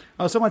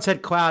 Oh, someone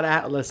said Cloud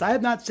Atlas. I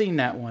have not seen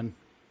that one.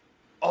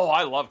 Oh,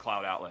 I love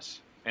Cloud Atlas,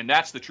 and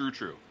that's the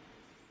true.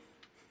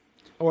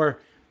 Or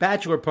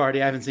Bachelor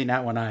Party. I haven't seen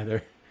that one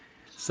either.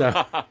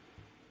 So,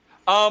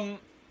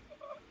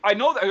 I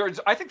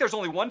think there's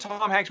only one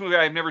Tom Hanks movie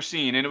I've never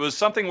seen, and it was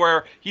something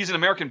where he's an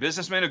American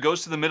businessman who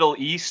goes to the Middle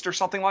East or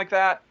something like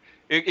that.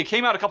 It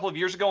came out a couple of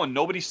years ago, and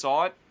nobody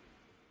saw it.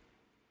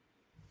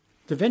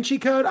 Da Vinci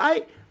Code.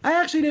 I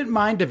actually didn't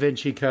mind Da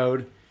Vinci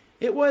Code.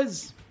 It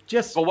was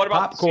just but what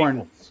about popcorn.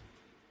 The sequels?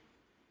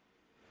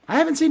 I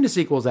haven't seen the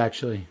sequels,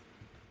 actually.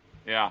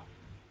 Yeah.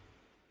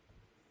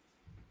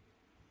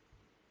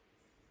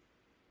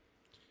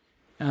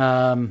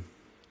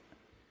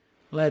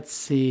 Let's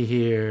see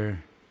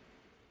here.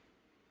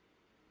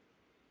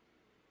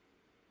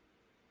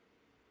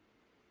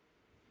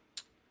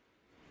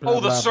 Blah,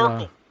 The blah, Circle.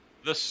 blah.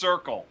 The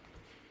Circle.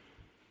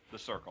 The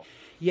Circle.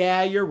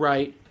 Yeah, you're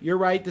right.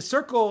 The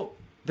Circle,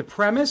 the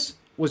premise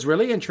was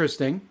really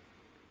interesting.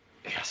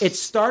 Yes. It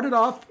started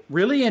off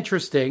really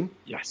interesting.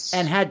 Yes.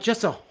 And had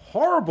just a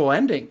horrible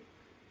ending.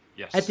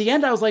 Yes. At the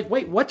end, I was like,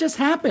 wait, what just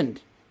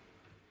happened?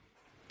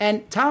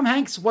 And Tom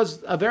Hanks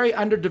was a very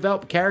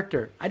underdeveloped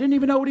character. I didn't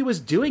even know what he was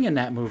doing in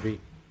that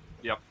movie.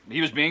 Yep. He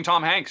was being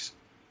Tom Hanks.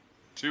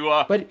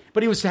 But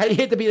he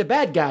had to be the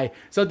bad guy,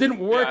 so it didn't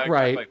work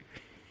right.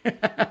 It's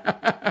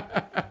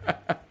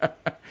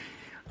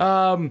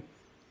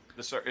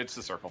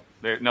The Circle.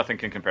 Nothing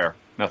can compare.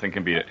 Nothing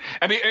can beat it.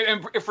 I mean,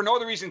 and for no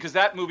other reason, because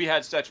that movie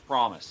had such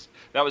promise.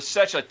 That was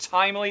such a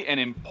timely and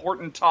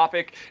important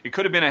topic. It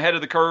could have been ahead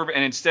of the curve,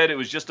 and instead it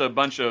was just a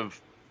bunch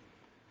of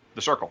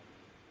The Circle.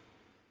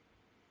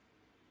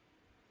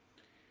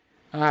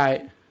 All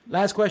right.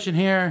 Last question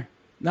here.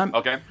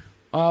 Okay.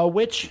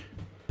 Which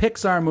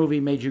Pixar movie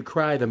made you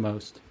cry the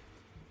most?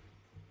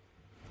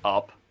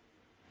 Up.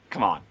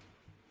 Come on.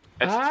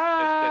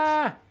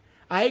 I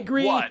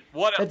agree.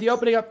 What? At the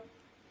opening up.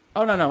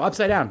 Oh, no.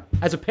 Upside Down.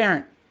 As a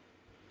parent.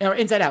 Or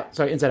Inside Out.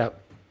 Sorry, Inside Out.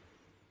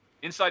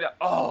 Inside Out.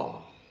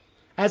 Oh.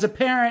 As a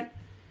parent,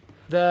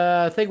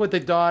 the thing with the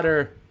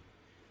daughter,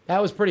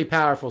 that was pretty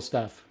powerful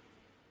stuff.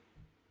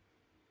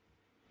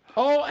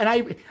 Oh, and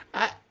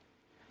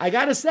I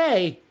got to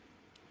say,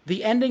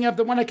 the ending of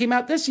the one that came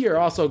out this year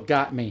also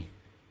got me.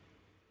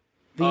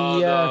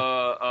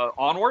 The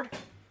Onward?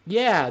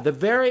 Yeah, the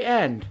very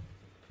end.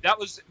 That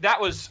was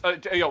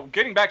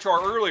getting back to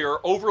our earlier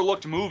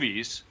overlooked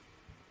movies.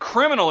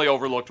 Criminally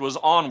overlooked was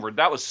Onward.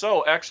 That was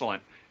so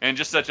excellent, and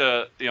just such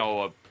a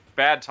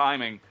bad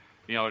timing.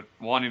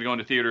 Wanting to go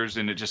into theaters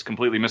and it just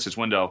completely missed its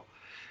window.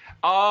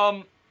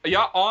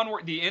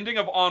 Onward. The ending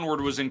of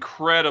Onward was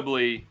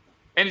incredibly,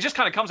 and it just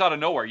kind of comes out of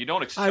nowhere. You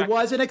don't expect. I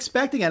wasn't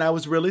expecting it. I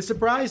was really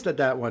surprised at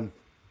that one.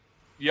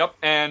 Yep,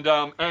 and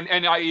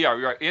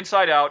you're right.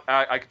 Inside Out,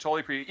 I can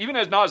totally appreciate. Even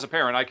not as a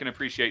parent, I can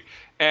appreciate.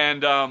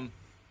 And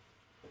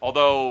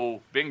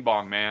although Bing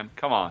Bong Man,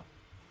 come on,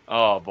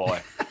 oh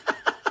boy.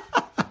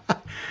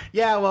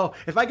 Yeah, well,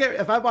 if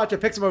I watch a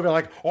Pixar movie, I'm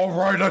like, all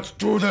right, let's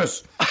do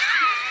this.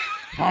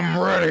 I'm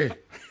ready.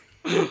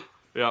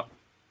 Yeah,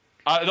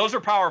 those are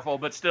powerful,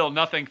 but still,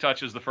 nothing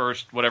touches the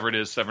first whatever it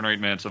is 7 or 8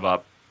 minutes of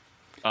Up.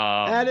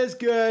 That is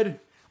good.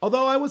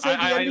 Although I would say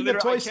the ending of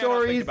Toy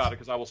Story. Think about it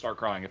because I will start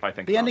crying if I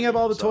think. The ending of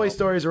all the Toy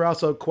Stories are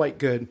also quite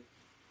good.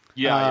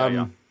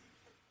 Yeah.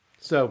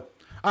 So,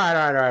 all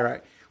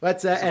right.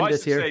 Let's end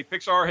this here. Say,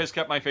 Pixar has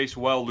kept my face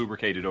well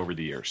lubricated over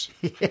the years,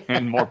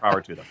 and more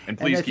power to them. And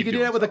please if you can do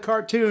that with a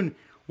cartoon,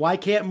 why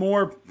can't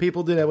more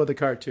people do that with a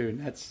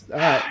cartoon? That's all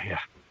right.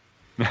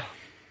 Yeah.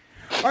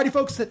 Alrighty,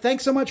 folks.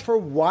 Thanks so much for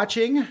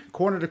watching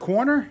Corner to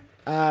Corner.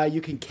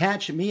 You can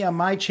catch me on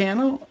my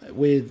channel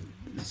with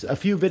a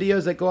few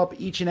videos that go up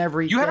each and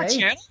every day. You have a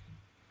channel?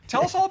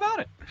 Tell us all about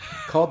it.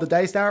 Called The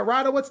Diced Hour.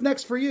 Rado, what's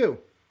next for you?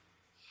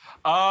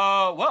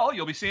 Well,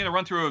 you'll be seeing a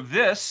run through of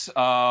this,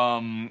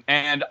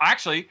 and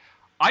actually,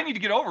 I need to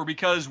get over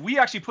because we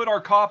actually put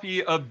our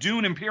copy of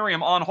Dune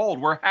Imperium on hold.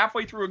 We're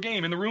halfway through a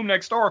game in the room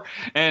next door,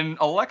 and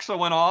Alexa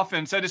went off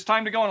and said it's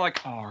time to go. And I'm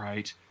like, all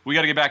right, we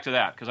got to get back to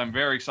that because I'm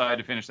very excited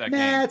to finish that game.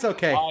 Nah, it's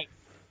okay.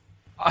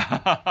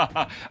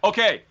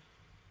 Okay.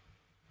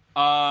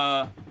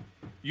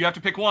 You have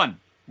to pick one: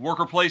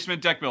 worker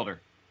placement, deck builder,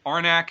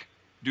 Arnak,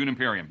 Dune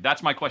Imperium.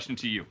 That's my question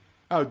to you.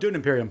 Oh, Dune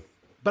Imperium.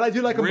 But I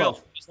do like them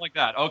both. Just like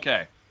that.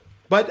 Okay.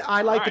 But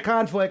I like the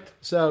conflict,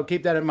 so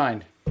keep that in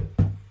mind.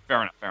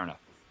 Fair enough.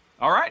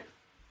 All right.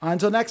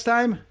 Until next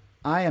time,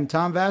 I am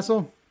Tom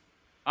Vassell.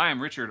 I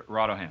am Richard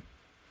Radohan.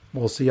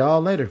 We'll see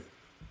y'all later.